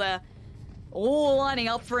simple there. All lining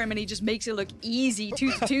up for him, and he just makes it look easy.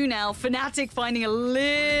 2-2 now. FNATIC finding a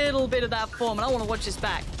little bit of that form, and I want to watch this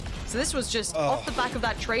back. So this was just off the back of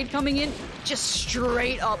that trade coming in, just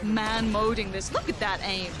straight up man-moding this. Look at that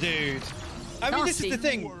aim. Dude. I mean, this is the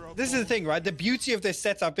thing. This is the thing, right? The beauty of this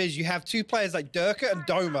setup is you have 2 players like Durka and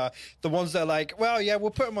Doma, the ones that are like, well, yeah,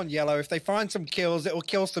 we'll put them on yellow. If they find some kills, it'll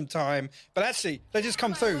kill some time. But actually, they just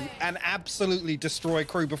come through and absolutely destroy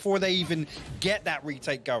KRU before they even get that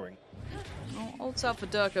retake going. Ults out for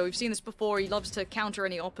Durka. We've seen this before. He loves to counter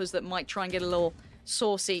any oppers that might try and get a little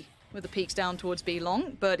saucy with the peaks down towards B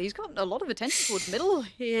long, but he's got a lot of attention towards middle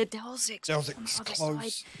here. Delzik's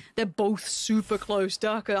close. Side. They're both super close.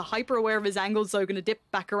 Durka, hyper aware of his angles, though, going to dip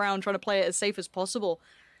back around, trying to play it as safe as possible.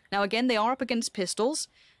 Now, again, they are up against pistols,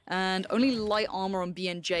 and only light armor on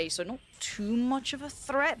BNJ, so not too much of a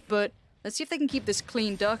threat, but let's see if they can keep this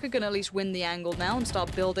clean. Durka going to at least win the angle now and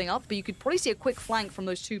start building up, but you could probably see a quick flank from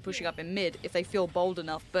those 2 pushing up in mid if they feel bold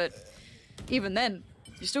enough, but even then,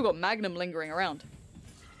 you still got Magnum lingering around.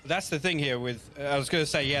 That's the thing here with, I was going to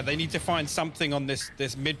say, yeah, they need to find something on this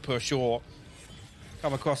mid push or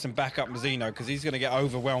come across and back up Mazzino, because he's going to get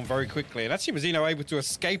overwhelmed very quickly. And actually, Mazzino able to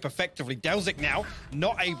escape effectively. Delzik now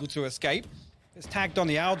not able to escape. It's tagged on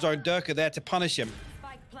the Aljo, Durka there to punish him.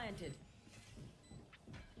 Spike planted.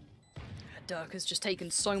 Durka's just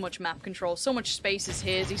taken so much map control, so much space is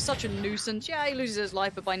his. He's such a nuisance. Yeah, he loses his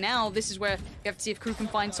life, but by now, this is where you have to see if KRU can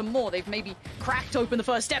find some more. They've maybe cracked open the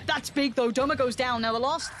first step. That's big, though. Doma goes down. Now, the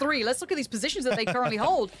last 3, let's look at these positions that they currently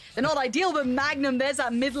hold. They're not ideal, but Magnum, there's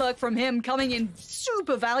that mid-lurk from him coming in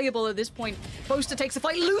super valuable at this point. Boaster takes the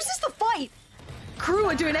fight, loses the fight. KRU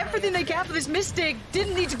are doing everything they can for this Mystic.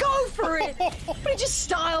 Didn't need to go for it, but he just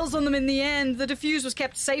styles on them in the end. The defuse was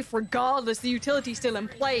kept safe regardless. The utility still in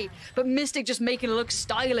play, but Mystic just making it look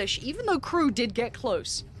stylish, even though KRU did get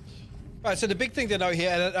close. Right, so the big thing to note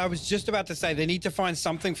here, and I was just about to say, they need to find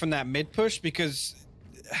something from that mid push, because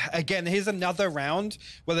again, here's another round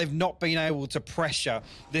where they've not been able to pressure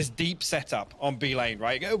this deep setup on B lane,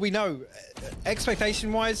 right? We know,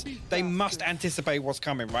 expectation-wise, they must anticipate what's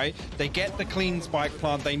coming, right? They get the clean spike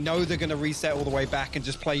plant. They know they're going to reset all the way back and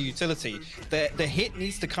just play utility. The hit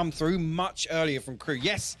needs to come through much earlier from KRU.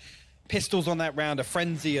 Yes, pistols on that round, a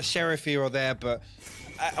frenzy, a sheriff here or there, but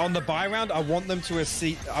on the buy round, I want to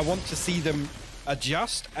see them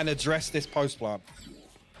adjust and address this post plant.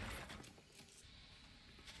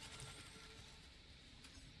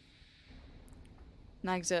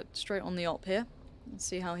 Nagzet straight on the op here. Let's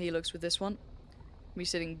see how he looks with this one. We're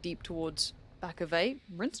sitting deep towards back of A.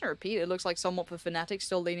 Rinse and repeat. It looks like somewhat for FNATIC,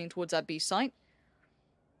 still leaning towards that B site.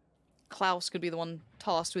 Klaus could be the one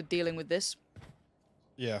tasked with dealing with this.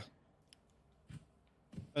 Yeah.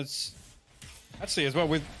 It's actually as well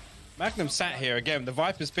with Magnum sat here again. The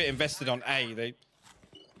Viper's Pit invested on A.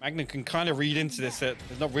 Magnum can kind of read into this that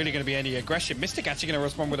there's not really going to be any aggression. Mystic actually going to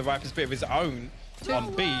respond with a Viper's Pit of his own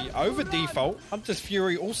on B over default. Hunter's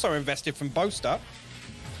Fury also invested from Boaster.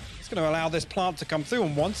 It's going to allow this plant to come through.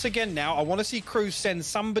 And once again now, I want to see KRU send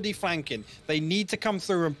somebody flanking. They need to come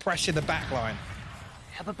through and pressure the back line.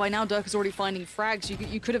 Yeah, but by now Dirk is already finding frags.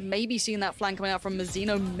 You could have maybe seen that flank coming out from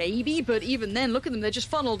Mazzino, maybe, but even then, look at them, they're just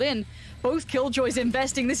funneled in. Both Killjoys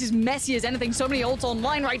investing. This is messy as anything. So many ults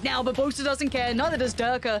online right now, but Boaster doesn't care, neither does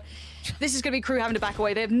Durka. This is going to be KRU having to back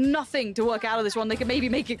away. They have nothing to work out of this one. They can maybe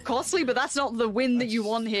make it costly, but that's not the win that you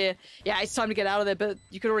want here. Yeah, it's time to get out of there, but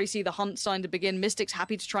you could already see the hunt starting to begin. Mystic's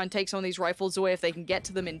happy to try and take some of these rifles away if they can get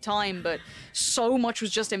to them in time, but so much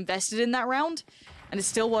was just invested in that round. And it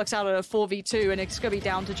still works out at a 4v2, and it's going to be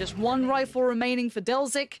down to just one rifle remaining for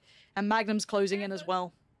Delzik, and Magnum's closing in as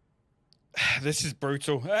well. This is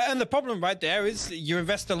brutal. And the problem right there is you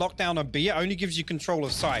invest a lockdown on B, it only gives you control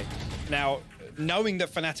of site. Now, knowing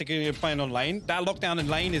that FNATIC are going to play on lane, that lockdown in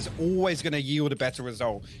lane is always going to yield a better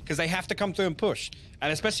result, because they have to come through and push.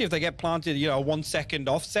 And especially if they get planted, you know, a 1 second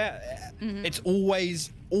offset, it's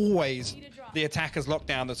always the attacker's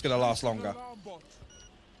lockdown that's going to last longer.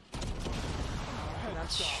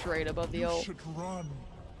 Straight above the ult.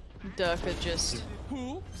 Durka just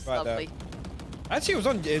lovely. Actually,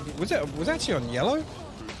 it was actually on yellow.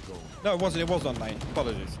 No, it wasn't. It was on lane.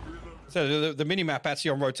 Apologies. So the mini map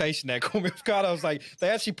actually on rotation there caught me off guard. I was like, they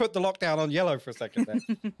actually put the lockdown on yellow for a second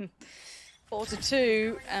there.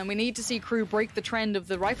 4-2, and we need to see KRU break the trend of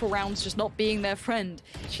the rifle rounds just not being their friend.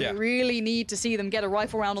 Yeah. We really need to see them get a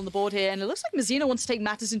rifle round on the board here, and it looks like Mazzino wants to take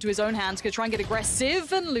matters into his own hands, going to try and get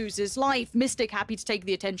aggressive and lose his life. Mystic happy to take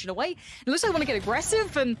the attention away. It looks like they want to get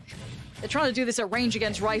aggressive, and they're trying to do this at range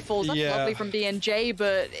against rifles. That's lovely from BNJ,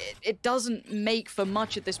 but it doesn't make for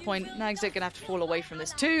much at this point. Nagzet going to have to fall away from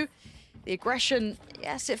this too. The aggression,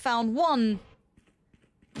 yes, it found one.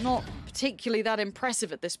 Not particularly that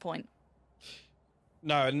impressive at this point.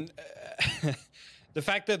 No, and the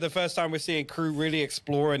fact that the first time we're seeing KRU really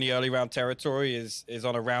explore any early round territory is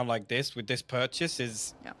on a round like this with this purchase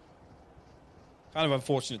is kind of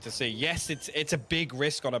unfortunate to see. Yes, it's a big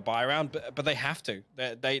risk on a buy round, but they have to.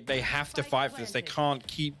 They have to fight for this. They can't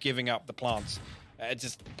keep giving up the plants. It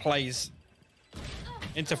just plays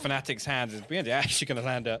into FNATIC's hands. Is actually going to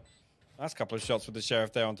land a nice couple of shots with the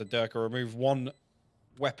Sheriff there onto Durka. Remove one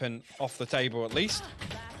weapon off the table at least.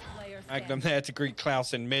 Magnum there to greet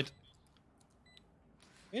Klaus in mid.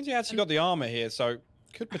 Means he actually got the armor here, so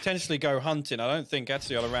could potentially go hunting. I don't think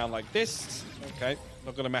actually on a round like this. Okay,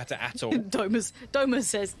 not going to matter at all. Domus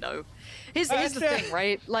says no. Here's the thing,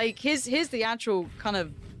 right? Like, here's the actual kind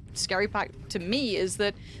of scary part to me is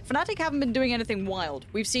that FNATIC haven't been doing anything wild.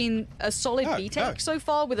 We've seen a solid B-take so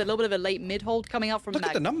far with a little bit of a late mid hold coming out from Look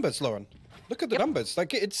at the numbers, Lauren. Look at the numbers.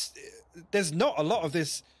 Like, there's not a lot of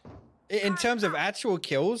this. In terms of actual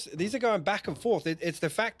kills, these are going back and forth. It's the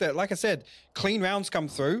fact that, like I said, clean rounds come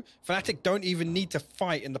through. FNATIC don't even need to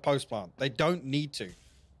fight in the post plant. They don't need to.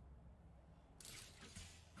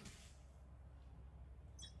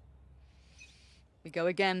 We go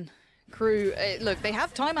again. KRU, look, they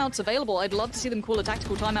have timeouts available. I'd love to see them call a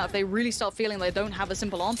tactical timeout if they really start feeling they don't have a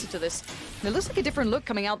simple answer to this. And it looks like a different look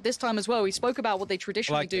coming out this time as well. We spoke about what they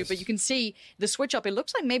traditionally do, but you can see the switch up. It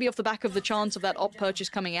looks like maybe off the back of the chance of that op purchase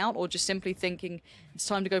coming out, or just simply thinking it's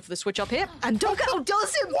time to go for the switch up here. And Durka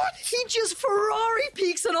outdoes him! What? He just Ferrari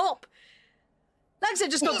peeks an op!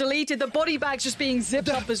 Nagzet just got deleted. The body bag's just being zipped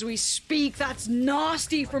up as we speak. That's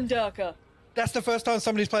nasty from Durka. That's the first time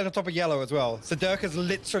somebody's played on top of yellow as well. So Durka's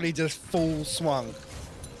literally just full swung.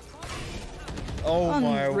 Oh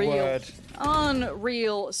my word.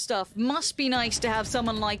 Unreal stuff. Must be nice to have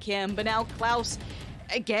someone like him, but now Klaus,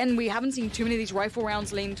 again, we haven't seen too many of these rifle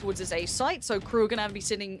rounds leaning towards this A site, so Crew are going to have to be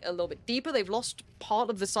sitting a little bit deeper. They've lost part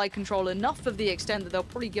of the site control enough of the extent that they'll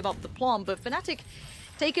probably give up the plant, but FNATIC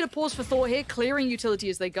taking a pause for thought here, clearing utility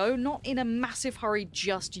as they go, not in a massive hurry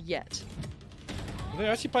just yet.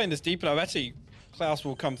 They're actually playing this deep enough. Actually, Klaus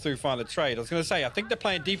will come through, find a trade. I was going to say, I think they're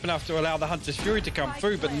playing deep enough to allow the Hunter's Fury to come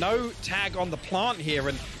through, but no tag on the plant here,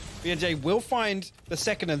 and BNJ will find the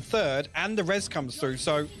second and third, and the res comes through,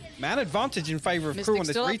 so man advantage in favor of Crew on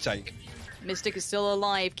this retake. Mystic is still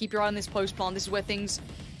alive. Keep your eye on this post plant. This is where things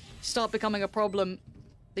start becoming a problem.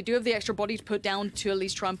 They do have the extra body to put down to at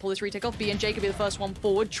least try and pull this retake off. BNJ could be the first one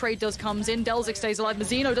forward. Trade comes in. Delzik stays alive.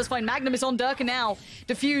 Mazzino does find Magnum. Is on Durka now.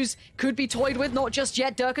 Diffuse could be toyed with. Not just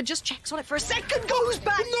yet. Durka just checks on it for a second. Goes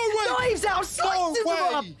back. No way. Dives out. Slices No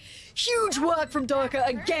them up. way. Huge work from Durka.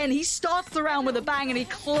 Again, he starts the round with a bang and he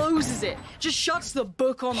closes it. Just shuts the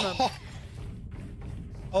book on them.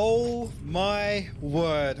 Oh my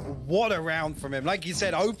word. What a round from him. Like you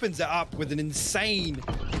said, opens it up with an insane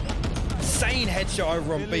headshot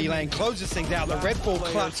over on B lane, closes things out. The Red Bull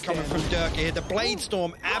clutch coming from Durka here. The Blade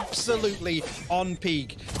Storm absolutely on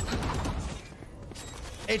peak.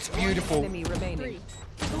 It's beautiful. Enemy remaining.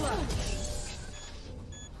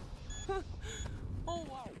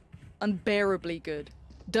 Unbearably good.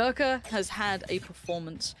 Durka has had a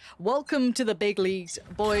performance. Welcome to the big leagues,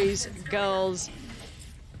 boys, girls.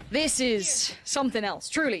 This is something else.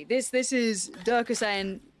 Truly, this is Durka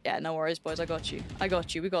saying, yeah, no worries, boys. I got you. I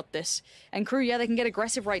got you. We got this. And Crew, yeah, they can get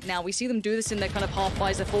aggressive right now. We see them do this in their kind of half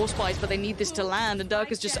buys, their force buys, but they need this to land. And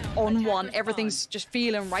Durka's just on one. Everything's just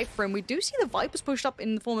feeling right for him. We do see the Vipers pushed up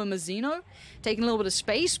in the form of Mazzino, taking a little bit of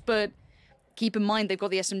space, but keep in mind, they've got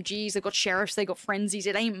the SMGs, they've got Sheriffs, they've got Frenzies.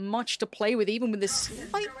 It ain't much to play with, even with this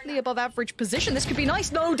slightly above average position. This could be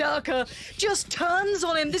nice. No, Durka just turns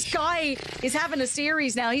on him. This guy is having a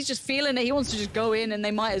series now. He's just feeling it. He wants to just go in, and they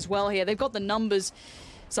might as well here. They've got the numbers.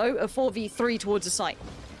 So, a 4v3 towards the site.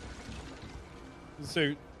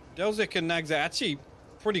 So, Delzik and Nags are actually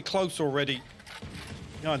pretty close already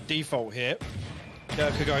on default here.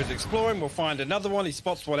 Durka goes exploring. We'll find another one. He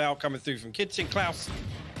spots one out coming through from Kitchen. Klaus.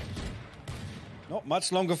 Not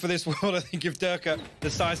much longer for this world, I think, if Durka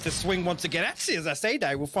decides to swing once again. Actually, as I say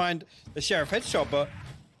that, we'll find the Sheriff headshot, but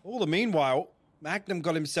all the meanwhile, Magnum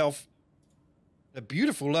got himself a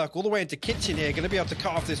beautiful lurk all the way into Kitchen here, going to be able to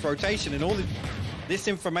cut off this rotation, and all this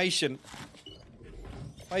information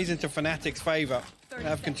plays into FNATIC's favor. They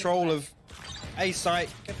have control of A site,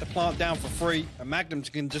 get the plant down for free, and Magnum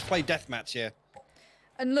can just play deathmatch here.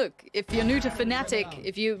 And look, if you're new to FNATIC,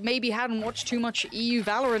 if you maybe hadn't watched too much EU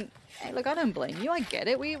Valorant, hey, look, I don't blame you. I get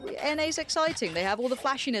it. NA's exciting. They have all the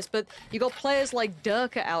flashiness, but you got players like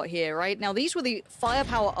Durka out here, right? Now, these were the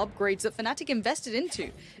firepower upgrades that FNATIC invested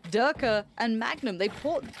into. Durka and Magnum, they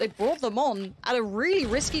brought them on at a really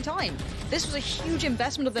risky time. This was a huge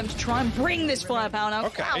investment of them to try and bring this firepower. Now,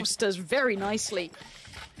 Klaus does very nicely.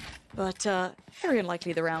 But very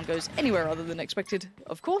unlikely the round goes anywhere other than expected,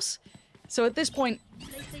 of course. So at this point,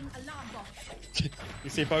 you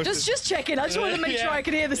see both. Just checking. I just wanted to make sure I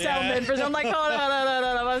could hear the sound then. For I'm like,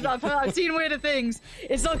 oh no. I've seen weirder things.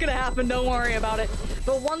 It's not gonna happen. Don't worry about it.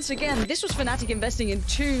 But once again, this was FNATIC investing in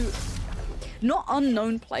two, not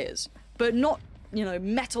unknown players, but not, you know,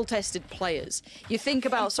 metal-tested players. You think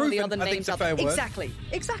about some of the other names out there.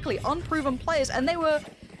 Exactly. Unproven players, and they were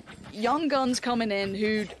young guns coming in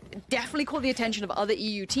who definitely caught the attention of other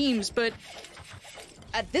EU teams, but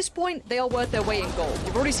at this point, they are worth their weight in gold.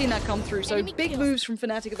 You've already seen that come through, so big moves from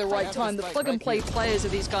FNATIC at the right time. The plug-and-play players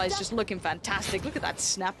of these guys just looking fantastic. Look at that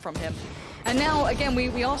snap from him. And now, again,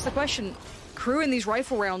 we asked the question, Crew in these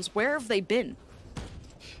rifle rounds, where have they been?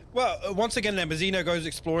 Well, once again, then, Mazzino goes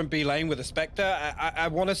exploring B lane with a Spectre. I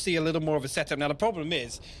want to see a little more of a setup. Now, the problem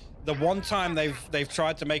is, the one time they've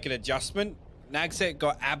tried to make an adjustment, Nagset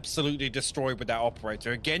got absolutely destroyed with that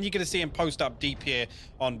operator. Again, you're going to see him post up deep here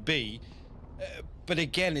on B. But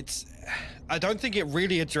again, I don't think it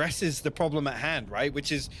really addresses the problem at hand, right?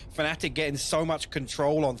 Which is FNATIC getting so much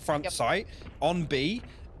control on front site, on B,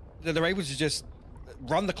 that they're able to just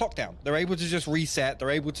run the clock down. They're able to just reset.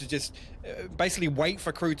 They're able to just basically wait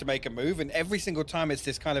for Crew to make a move. And every single time it's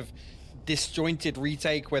this kind of disjointed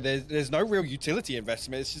retake where there's no real utility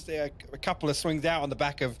investment. It's just a couple of swings out on the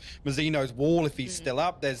back of Mazzino's wall if he's still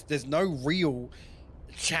up. There's no real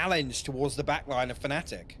challenge towards the back line of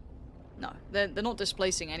FNATIC. No, they're not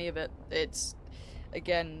displacing any of it. It's,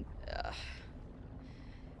 again,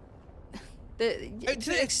 to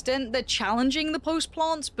the extent they're challenging the post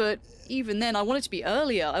plants, but even then, I want it to be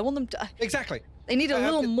earlier. I want them to... Exactly. They need a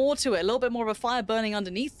little more to it, a little bit more of a fire burning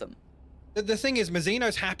underneath them. The thing is,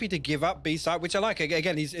 Mazzino's happy to give up B side, which I like.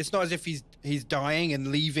 Again, it's not as if he's dying and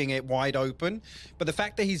leaving it wide open, but the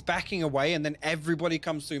fact that he's backing away and then everybody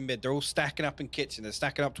comes through mid, they're all stacking up in kitchen, they're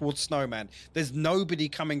stacking up towards Snowman. There's nobody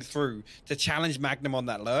coming through to challenge Magnum on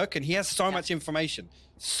that lurk, and he has so much information.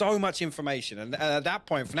 So much information, and at that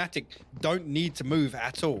point, Fnatic don't need to move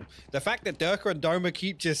at all. The fact that Durka and Doma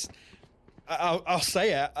keep just, I'll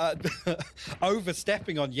say it,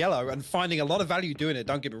 overstepping on yellow and finding a lot of value doing it.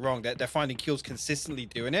 Don't get me wrong, they're finding kills consistently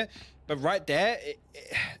doing it. But right there,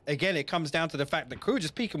 again, it comes down to the fact that KRU are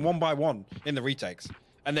just peeking one by one in the retakes.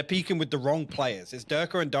 And they're peeking with the wrong players. It's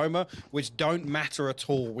Durka and Doma, which don't matter at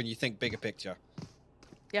all when you think bigger picture.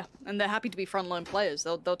 Yeah, and they're happy to be frontline players.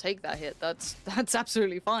 They'll take that hit. That's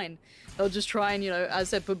absolutely fine. They'll just try and, you know, as I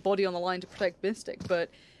said, put body on the line to protect Mystic. But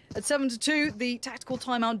at 7-2, the tactical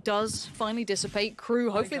timeout does finally dissipate. KRU,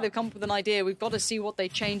 hopefully they've come up with an idea. We've got to see what they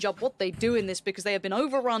change up, what they do in this, because they have been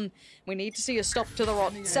overrun. We need to see a stop to the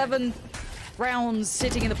rot. 7 rounds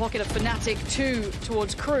sitting in the pocket of FNATIC, 2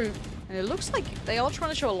 towards KRU. And it looks like they are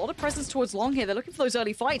trying to show a lot of presence towards long here. They're looking for those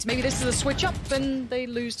early fights. Maybe this is a switch up and they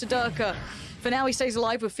lose to Durka. For now, he stays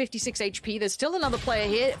alive with 56 HP. There's still another player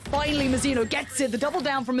here. Finally, Mazzino gets it. The double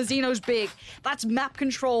down from Mazzino's big. That's map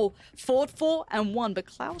control. Fought for and won. But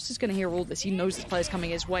Klaus is going to hear all this. He knows this player's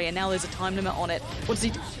coming his way, and now there's a time limit on it. What does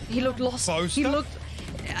he do? He looked lost. Boaster? He looked...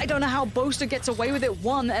 I don't know how Boaster gets away with it,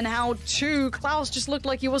 1, and how 2, Klaus just looked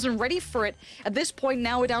like he wasn't ready for it. At this point,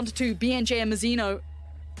 now we're down to 2, BNJ and Mazzino.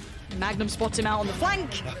 Magnum spots him out on the flank.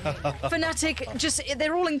 FNATIC, just,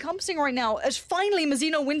 they're all encompassing right now. As finally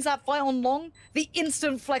Mazzino wins that fight on long, the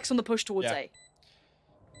instant flex on the push towards A.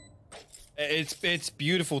 It's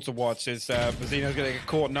beautiful to watch as Mazzino's going to get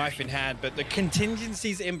caught knife in hand, but the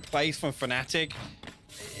contingencies in place from FNATIC,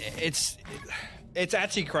 it's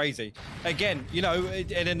actually crazy. Again, you know,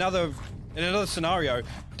 in another scenario,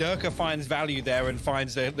 Durka finds value there and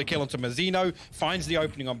finds the kill onto Mazzino, finds the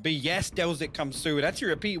opening on B. Yes, Delzik comes through and actually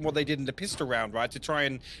repeating what they did in the pistol round, right? To try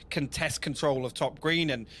and contest control of top green,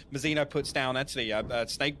 and Mazzino puts down actually a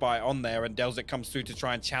snakebite on there, and Delzik comes through to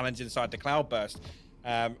try and challenge inside the cloudburst.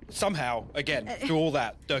 Somehow, again, through all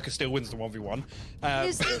that, Durka still wins the 1v1.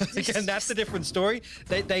 Again, that's a different story.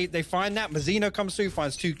 They find that, Mazzino comes through,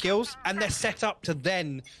 finds 2 kills, and they're set up to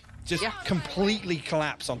then just completely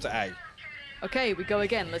collapse onto A. Okay, we go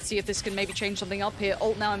again. Let's see if this can maybe change something up here.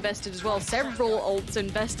 Ult now invested as well. Several ults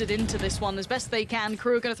invested into this one as best they can.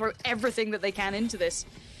 KRU are going to throw everything that they can into this.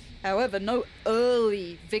 However, no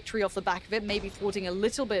early victory off the back of it. Maybe thwarting a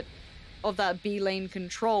little bit of that B lane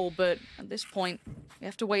control, but at this point, we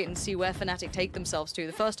have to wait and see where FNATIC take themselves to.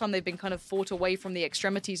 The first time they've been kind of fought away from the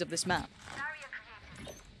extremities of this map.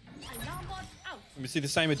 We see the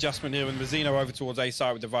same adjustment here with Mazzino over towards A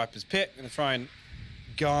side with the Viper's Pit. Going to try and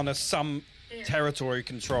garner some territory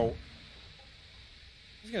control.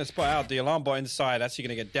 He's going to spot out the alarm bot inside. Actually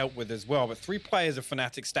going to get dealt with as well. But 3 players of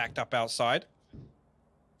FNATIC stacked up outside.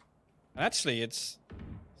 And actually, it's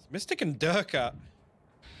Mystic and Durka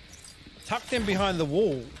tucked in behind the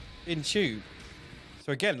wall in tube.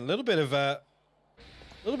 So again, a little bit of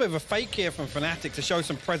a fake here from FNATIC to show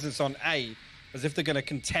some presence on A, as if they're going to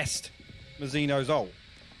contest Mazzino's ult.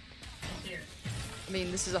 I mean,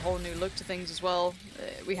 this is a whole new look to things as well.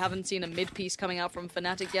 We haven't seen a mid-piece coming out from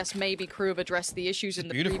FNATIC. Yes, maybe KRU have addressed the issues in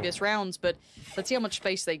the previous rounds, but let's see how much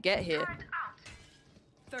space they get here.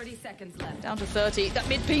 30 seconds left. Down to 30. That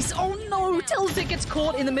mid-piece. Oh no! Delzik gets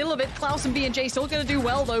caught in the middle of it. Klaus and BNJ still going to do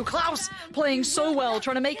well, though. Klaus playing so well,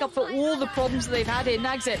 trying to make up for all the problems that they've had here.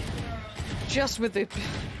 Nags it just with the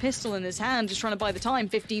pistol in his hand, just trying to buy the time.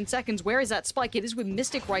 15 seconds. Where is that spike? It is with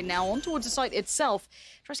Mystic right now, on towards the site itself.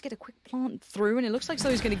 Tries to get a quick plant through, and it looks like so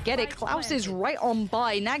he's going to get it. Klaus is right on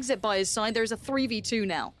by. Nags it by his side. There's a 3v2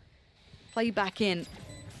 now. Play back in.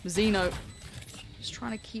 Mazzino just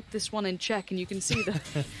trying to keep this one in check, and you can see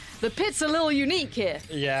the pit's a little unique here.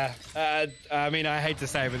 Yeah, I mean, I hate to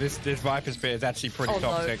say it, but this Viper's Pit is actually pretty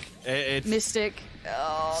toxic. No. It's Mystic.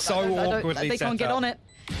 Oh, so awkwardly they can't get on it.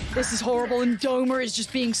 This is horrible, and Doma is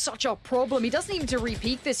just being such a problem. He doesn't even need to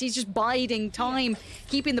repeat this. He's just biding time,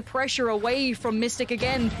 keeping the pressure away from Mystic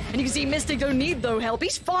again. And you can see Mystic don't need no help.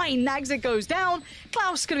 He's fine. Nagza goes down.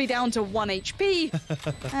 Klaus going to be down to 1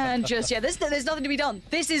 HP. And just, yeah, there's nothing to be done.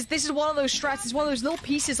 This is one of those strats. It's one of those little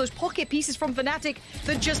pieces, those pocket pieces from FNATIC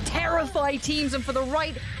that just terrify teams, and for the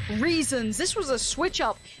right reasons. This was a switch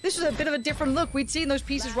up. This was a bit of a different look. We'd seen those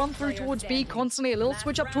pieces run through towards B constantly, a little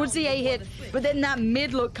switch up towards the A hit, but then that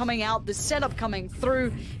mid look coming out, the setup coming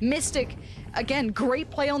through. Mystic, again, great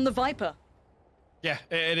play on the Viper. Yeah,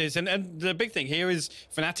 it is. And the big thing here is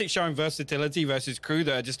FNATIC showing versatility versus KRU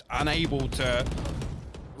that are just unable to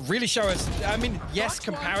really show us, I mean, yes,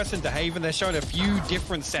 comparison to Haven, they're showing a few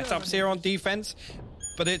different setups here on defense,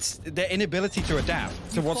 but it's their inability to adapt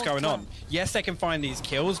to what's going on. Yes, they can find these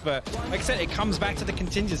kills, but like I said, it comes back to the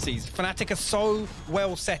contingencies. FNATIC are so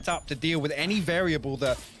well set up to deal with any variable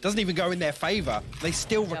that doesn't even go in their favor. They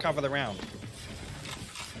still recover the round.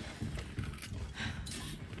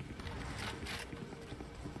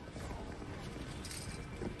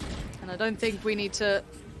 And I don't think we need to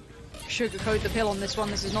sugarcoat the pill on this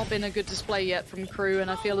one. This has not been a good display yet from KRU,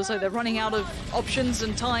 and I feel as though they're running out of options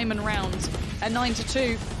and time and rounds. At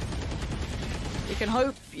 9-2, you can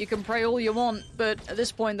hope, you can pray all you want, but at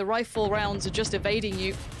this point the rifle rounds are just evading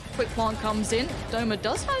you. Quick plant comes in. Doma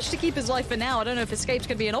does manage to keep his life for now. I don't know if escape's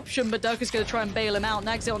going to be an option, but Dirk is going to try and bail him out.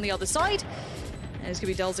 Nags it on the other side, and it's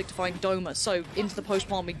going to be Delzik to find Doma. So into the post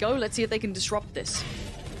plant we go. Let's see if they can disrupt this.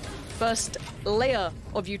 First layer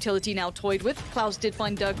of utility now toyed with. Klaus did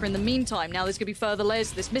find Durka in the meantime. Now there's going to be further layers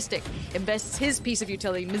to this. Mystic invests his piece of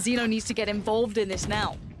utility. Mazzino needs to get involved in this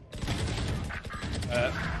now.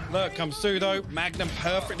 Lurk comes through though. Magnum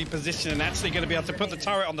perfectly positioned and actually going to be able to put the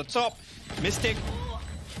turret on the top. Mystic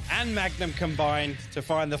and Magnum combined to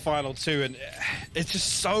find the final two, and it's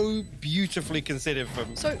just so beautifully considered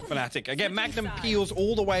from FNATIC. Again, Magnum peels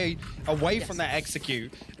all the way away from that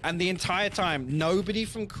execute, and the entire time, nobody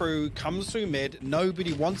from KRU comes through mid,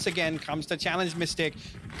 nobody once again comes to challenge Mystic,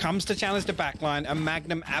 comes to challenge the backline, and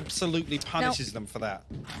Magnum absolutely punishes them for that.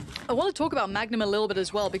 I want to talk about Magnum a little bit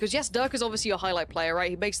as well, because yes, Dirk is obviously a highlight player, right?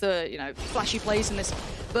 He makes the, you know, flashy plays in this,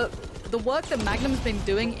 but the work that Magnum's been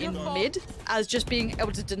doing in mid, as just being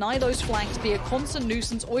able to deny those flanks, be a constant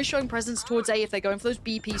nuisance, always showing presence towards A if they're going for those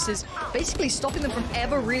B pieces, basically stopping them from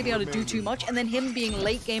ever really being able to do too much, and then him being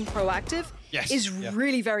late game proactive is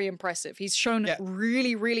really very impressive. He's shown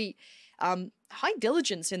really high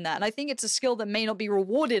diligence in that, and I think it's a skill that may not be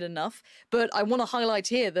rewarded enough, but I want to highlight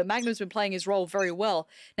here that Magnum's been playing his role very well.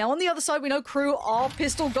 Now on the other side, we know KRU are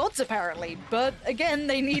pistol gods apparently, but again,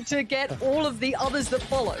 they need to get all of the others that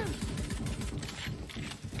follow.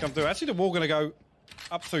 Come through. Actually, the wall going to go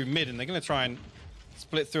up through mid, and they're going to try and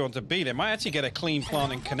split through onto B. They might actually get a clean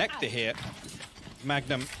plant and connector here.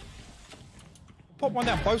 Magnum pop one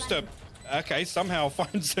down. Boaster, okay, somehow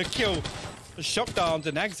finds a kill. A shock dart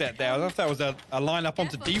onto Nagzet there. I don't know if that was a lineup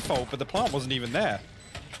onto default, but the plant wasn't even there.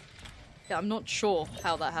 Yeah, I'm not sure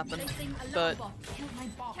how that happened, but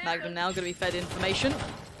Magnum now going to be fed information.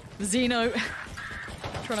 Zeno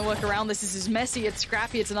trying to work around this. This is messy, it's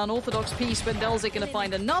scrappy, it's an unorthodox piece, but Delzik going to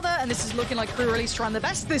find another, and this is looking like KRU release trying the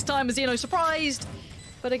best this time. Mazzino surprised,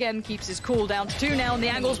 but again keeps his cool down to 2 now, and the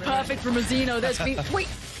angle's perfect for Mazzino. There's wait.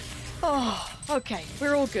 Oh, okay,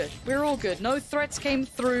 we're all good. We're all good. No threats came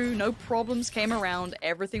through, no problems came around,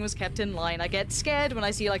 everything was kept in line. I get scared when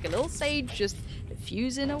I see like a little sage just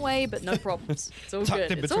fusing away, but no problems. It's all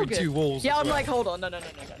good. It's all good. Two walls. Yeah, I'm like, hold on, no.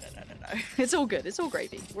 It's all good. It's all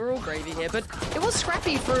gravy. We're all gravy here, but it was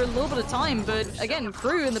scrappy for a little bit of time. But again,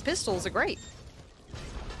 KRU and the pistols are great.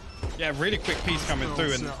 Yeah, really quick piece coming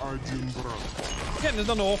through, and again, there's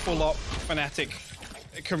not an awful lot FNATIC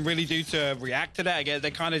can really do to react to that. Again,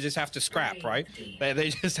 they kind of just have to scrap, right? They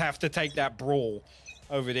just have to take that brawl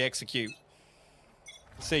over the execute.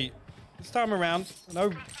 See, this time around, I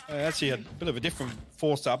know actually a bit of a different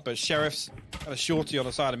force up, but Sheriff's got a shorty on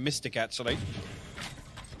the side of Mystic actually.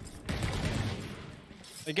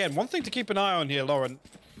 Again, one thing to keep an eye on here, Lauren,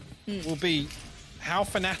 will be how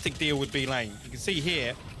FNATIC deal with B lane. You can see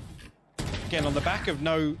here, again, on the back of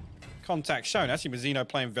no contact shown. Actually, Mazzino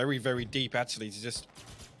playing very, very deep, actually, to just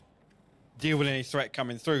deal with any threat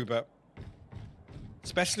coming through. But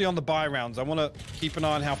especially on the buy rounds, I want to keep an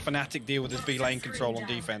eye on how FNATIC deal with this B lane control on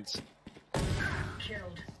defense.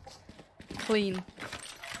 Clean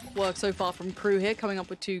work so far from KRU here, coming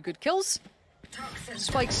up with 2 good kills.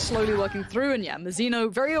 Spike's slowly working through, and yeah, Mazzino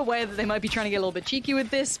very aware that they might be trying to get a little bit cheeky with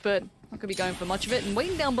this, but not going to be going for much of it. And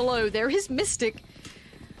waiting down below, there is Mystic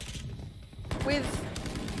with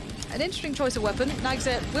an interesting choice of weapon.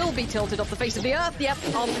 Nagzet will be tilted off the face of the earth. Yep,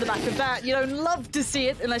 off the back of that. You don't love to see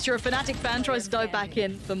it unless you're a FNATIC fan. Tries to dive back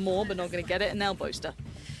in for more, but not going to get it. And now Boaster.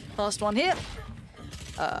 Last one here.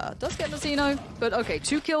 Does get Mazzino, but okay,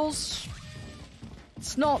 2 kills.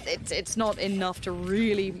 It's not enough to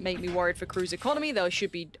really make me worried for KRU's economy. They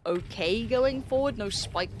should be okay going forward. No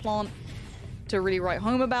spike plant to really write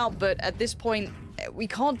home about, but at this point, we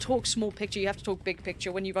can't talk small picture. You have to talk big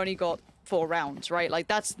picture when you've only got 4 rounds, right? Like,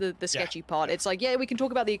 that's the sketchy part. It's like, yeah, we can talk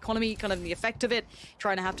about the economy, kind of the effect of it,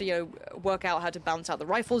 trying to have to, you know, work out how to balance out the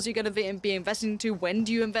rifles you're going to be investing into. When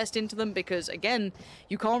do you invest into them? Because, again,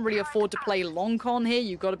 you can't really afford to play long con here.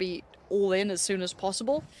 You've got to be all in as soon as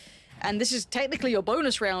possible. And this is technically your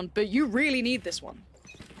bonus round, but you really need this one.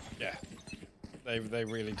 Yeah, they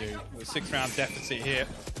really do. The 6-round deficit here.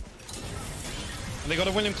 And they got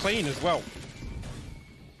to win him clean as well.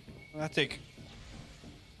 FNATIC.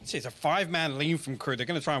 This is a 5-man lean from KRU. They're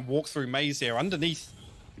going to try and walk through maze here underneath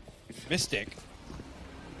Mystic.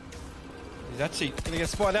 He's actually going to get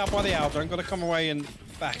spotted out by the Aldrin. Got to come away and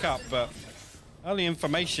back up, but early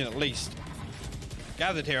information at least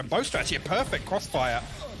gathered here. And Boaster actually a perfect crossfire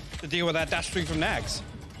to deal with that dash through from Nags.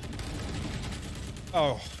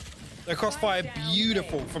 Oh, the crossfire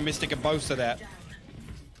beautiful from Mystic and Boaster there.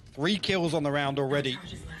 3 kills on the round already.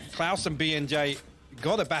 Klaus and BNJ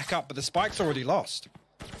got to back up, but the spike's already lost.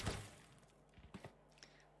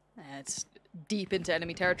 It's deep into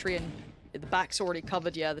enemy territory, and the back's already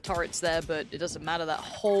covered. Yeah, the turret's there, but it doesn't matter. That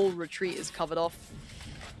whole retreat is covered off.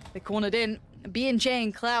 They cornered in. BNJ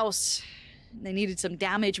and Klaus, they needed some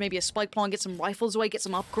damage, maybe a spike plant, get some rifles away, get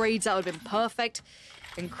some upgrades. That would have been perfect.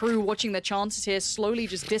 And KRU watching their chances here slowly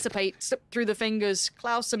just dissipate, slip through the fingers.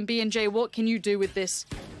 Klaus and BNJ, what can you do with this?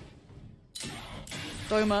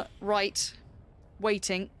 Doma right,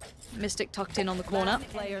 waiting. Mystic tucked in on the corner.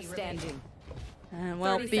 Player standing. And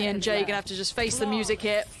well, BNJ gonna have to just face the music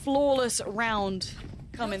here. Flawless round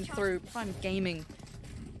coming through. Prime Gaming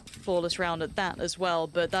flawless round at that as well.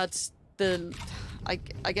 But that's the, I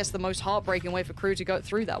guess, the most heartbreaking way for KRU to go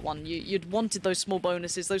through that one. You'd wanted those small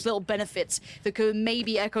bonuses, those little benefits that could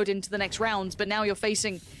maybe echoed into the next rounds, but now you're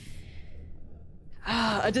facing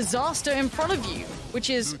a disaster in front of you, which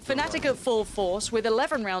is FNATIC at full force with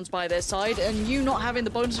 11 rounds by their side, and you not having the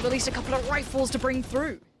bonus of at least a couple of rifles to bring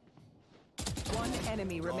through. 1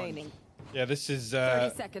 enemy remaining. Yeah, this is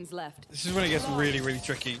 30 seconds left. This is when it gets really, really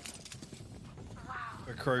tricky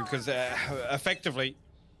for KRU, because effectively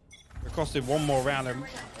it costed 1 more round, and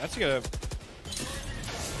that's gonna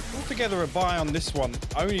pull together a buy on this one.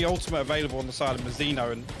 Only ultimate available on the side of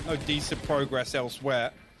Mazzino, and no decent progress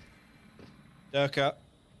elsewhere. Durka,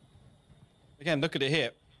 again, look at it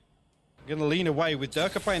here. Gonna lean away with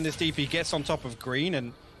Durka playing this deep. He gets on top of green,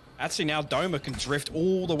 and actually now Doma can drift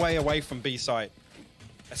all the way away from B side,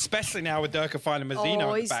 especially now with Durka finding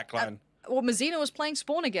Mazzino in the back line. Well, Mazzino was playing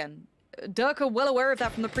spawn again. Durka well aware of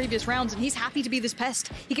that from the previous rounds, and he's happy to be this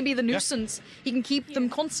pest. He can be the nuisance. Yeah. He can keep them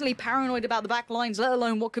constantly paranoid about the back lines, let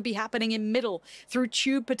alone what could be happening in middle, through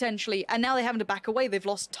tube potentially. And now they're having to back away. They've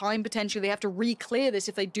lost time potentially. They have to re-clear this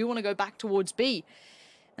if they do want to go back towards B.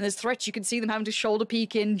 And there's threats. You can see them having to shoulder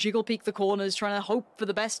peek in, jiggle peek the corners, trying to hope for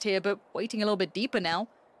the best here, but waiting a little bit deeper now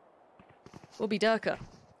will be Durka.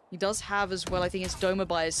 He does have as well, I think it's Doma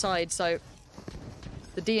by his side, so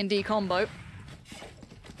the D&D combo.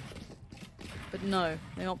 But no,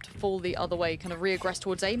 they opt to fall the other way, kind of re-aggress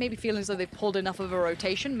towards A, maybe feeling as though they've pulled enough of a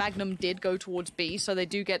rotation. Magnum did go towards B, so they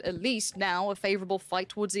do get at least now a favorable fight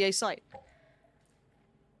towards the A site.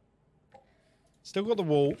 Still got the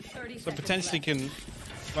wall, so potentially can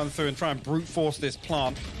run through and try and brute force this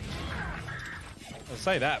plant. I'll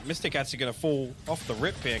say that. Mystic actually going to fall off the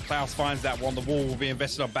rip here. Klaus finds that one. The wall will be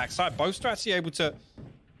invested on backside. Boaster actually able to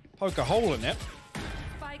poke a hole in it.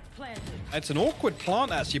 It's an awkward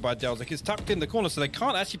plant actually by Delzik. It's tucked in the corner, so they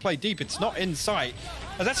can't actually play deep. It's not in sight.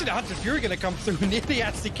 There's actually the Hunter Fury going to come through, nearly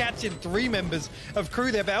actually catching 3 members of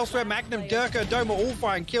KRU there. But elsewhere, Magnum, Durka, Doma all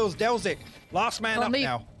firing kills. Delzik, last man up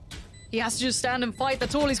now. He has to just stand and fight.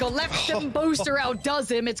 That's all he's got left. And Boaster outdoes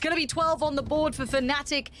him. It's going to be 12 on the board for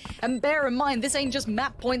FNATIC. And bear in mind, this ain't just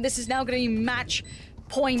map point. This is now going to be match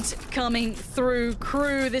point coming through.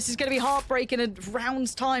 KRU, this is going to be heartbreaking in a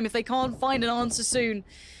round's time if they can't find an answer soon,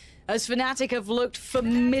 as FNATIC have looked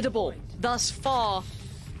formidable thus far.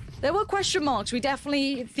 There were question marks. We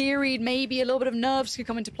definitely theoried maybe a little bit of nerves could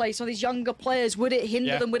come into play. Some of these younger players, would it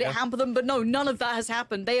hinder them? Would it hamper them? But no, none of that has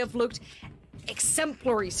happened. They have looked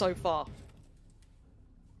exemplary so far.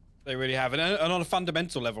 They really have. And on a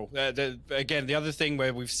fundamental level, again, the other thing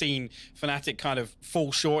where we've seen FNATIC kind of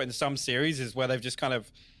fall short in some series is where they've just kind of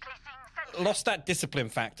lost that discipline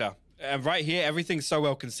factor. And right here, everything's so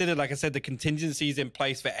well considered. Like I said, the contingency's in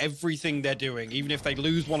place for everything they're doing, even if they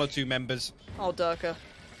lose 1 or 2 members. Oh, Durka.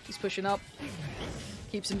 He's pushing up.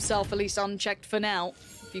 Keeps himself at least unchecked for now.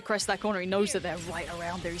 If you crest that corner, he knows that they're right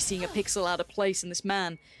around there. He's seeing a pixel out of place in this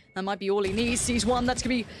man. That might be all he needs. Sees one. That's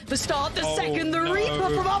going to be the start. The second, the Reaper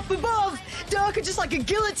from up above. Durka just like a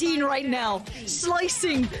guillotine right now.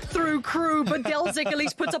 Slicing through KRU, but Delzik at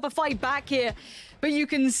least puts up a fight back here. But you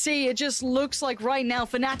can see it just looks like right now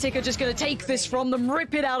FNATIC are just going to take this from them,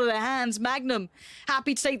 rip it out of their hands. Magnum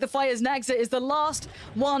happy to take the fight as Nagza is the last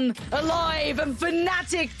one alive. And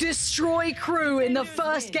FNATIC destroy KRU in the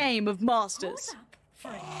first game of Masters.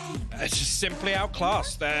 It's just simply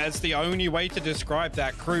outclassed. That's the only way to describe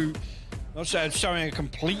that. KRU Not showing a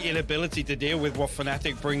complete inability to deal with what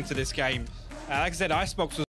FNATIC bring to this game. Like I said, Icebox was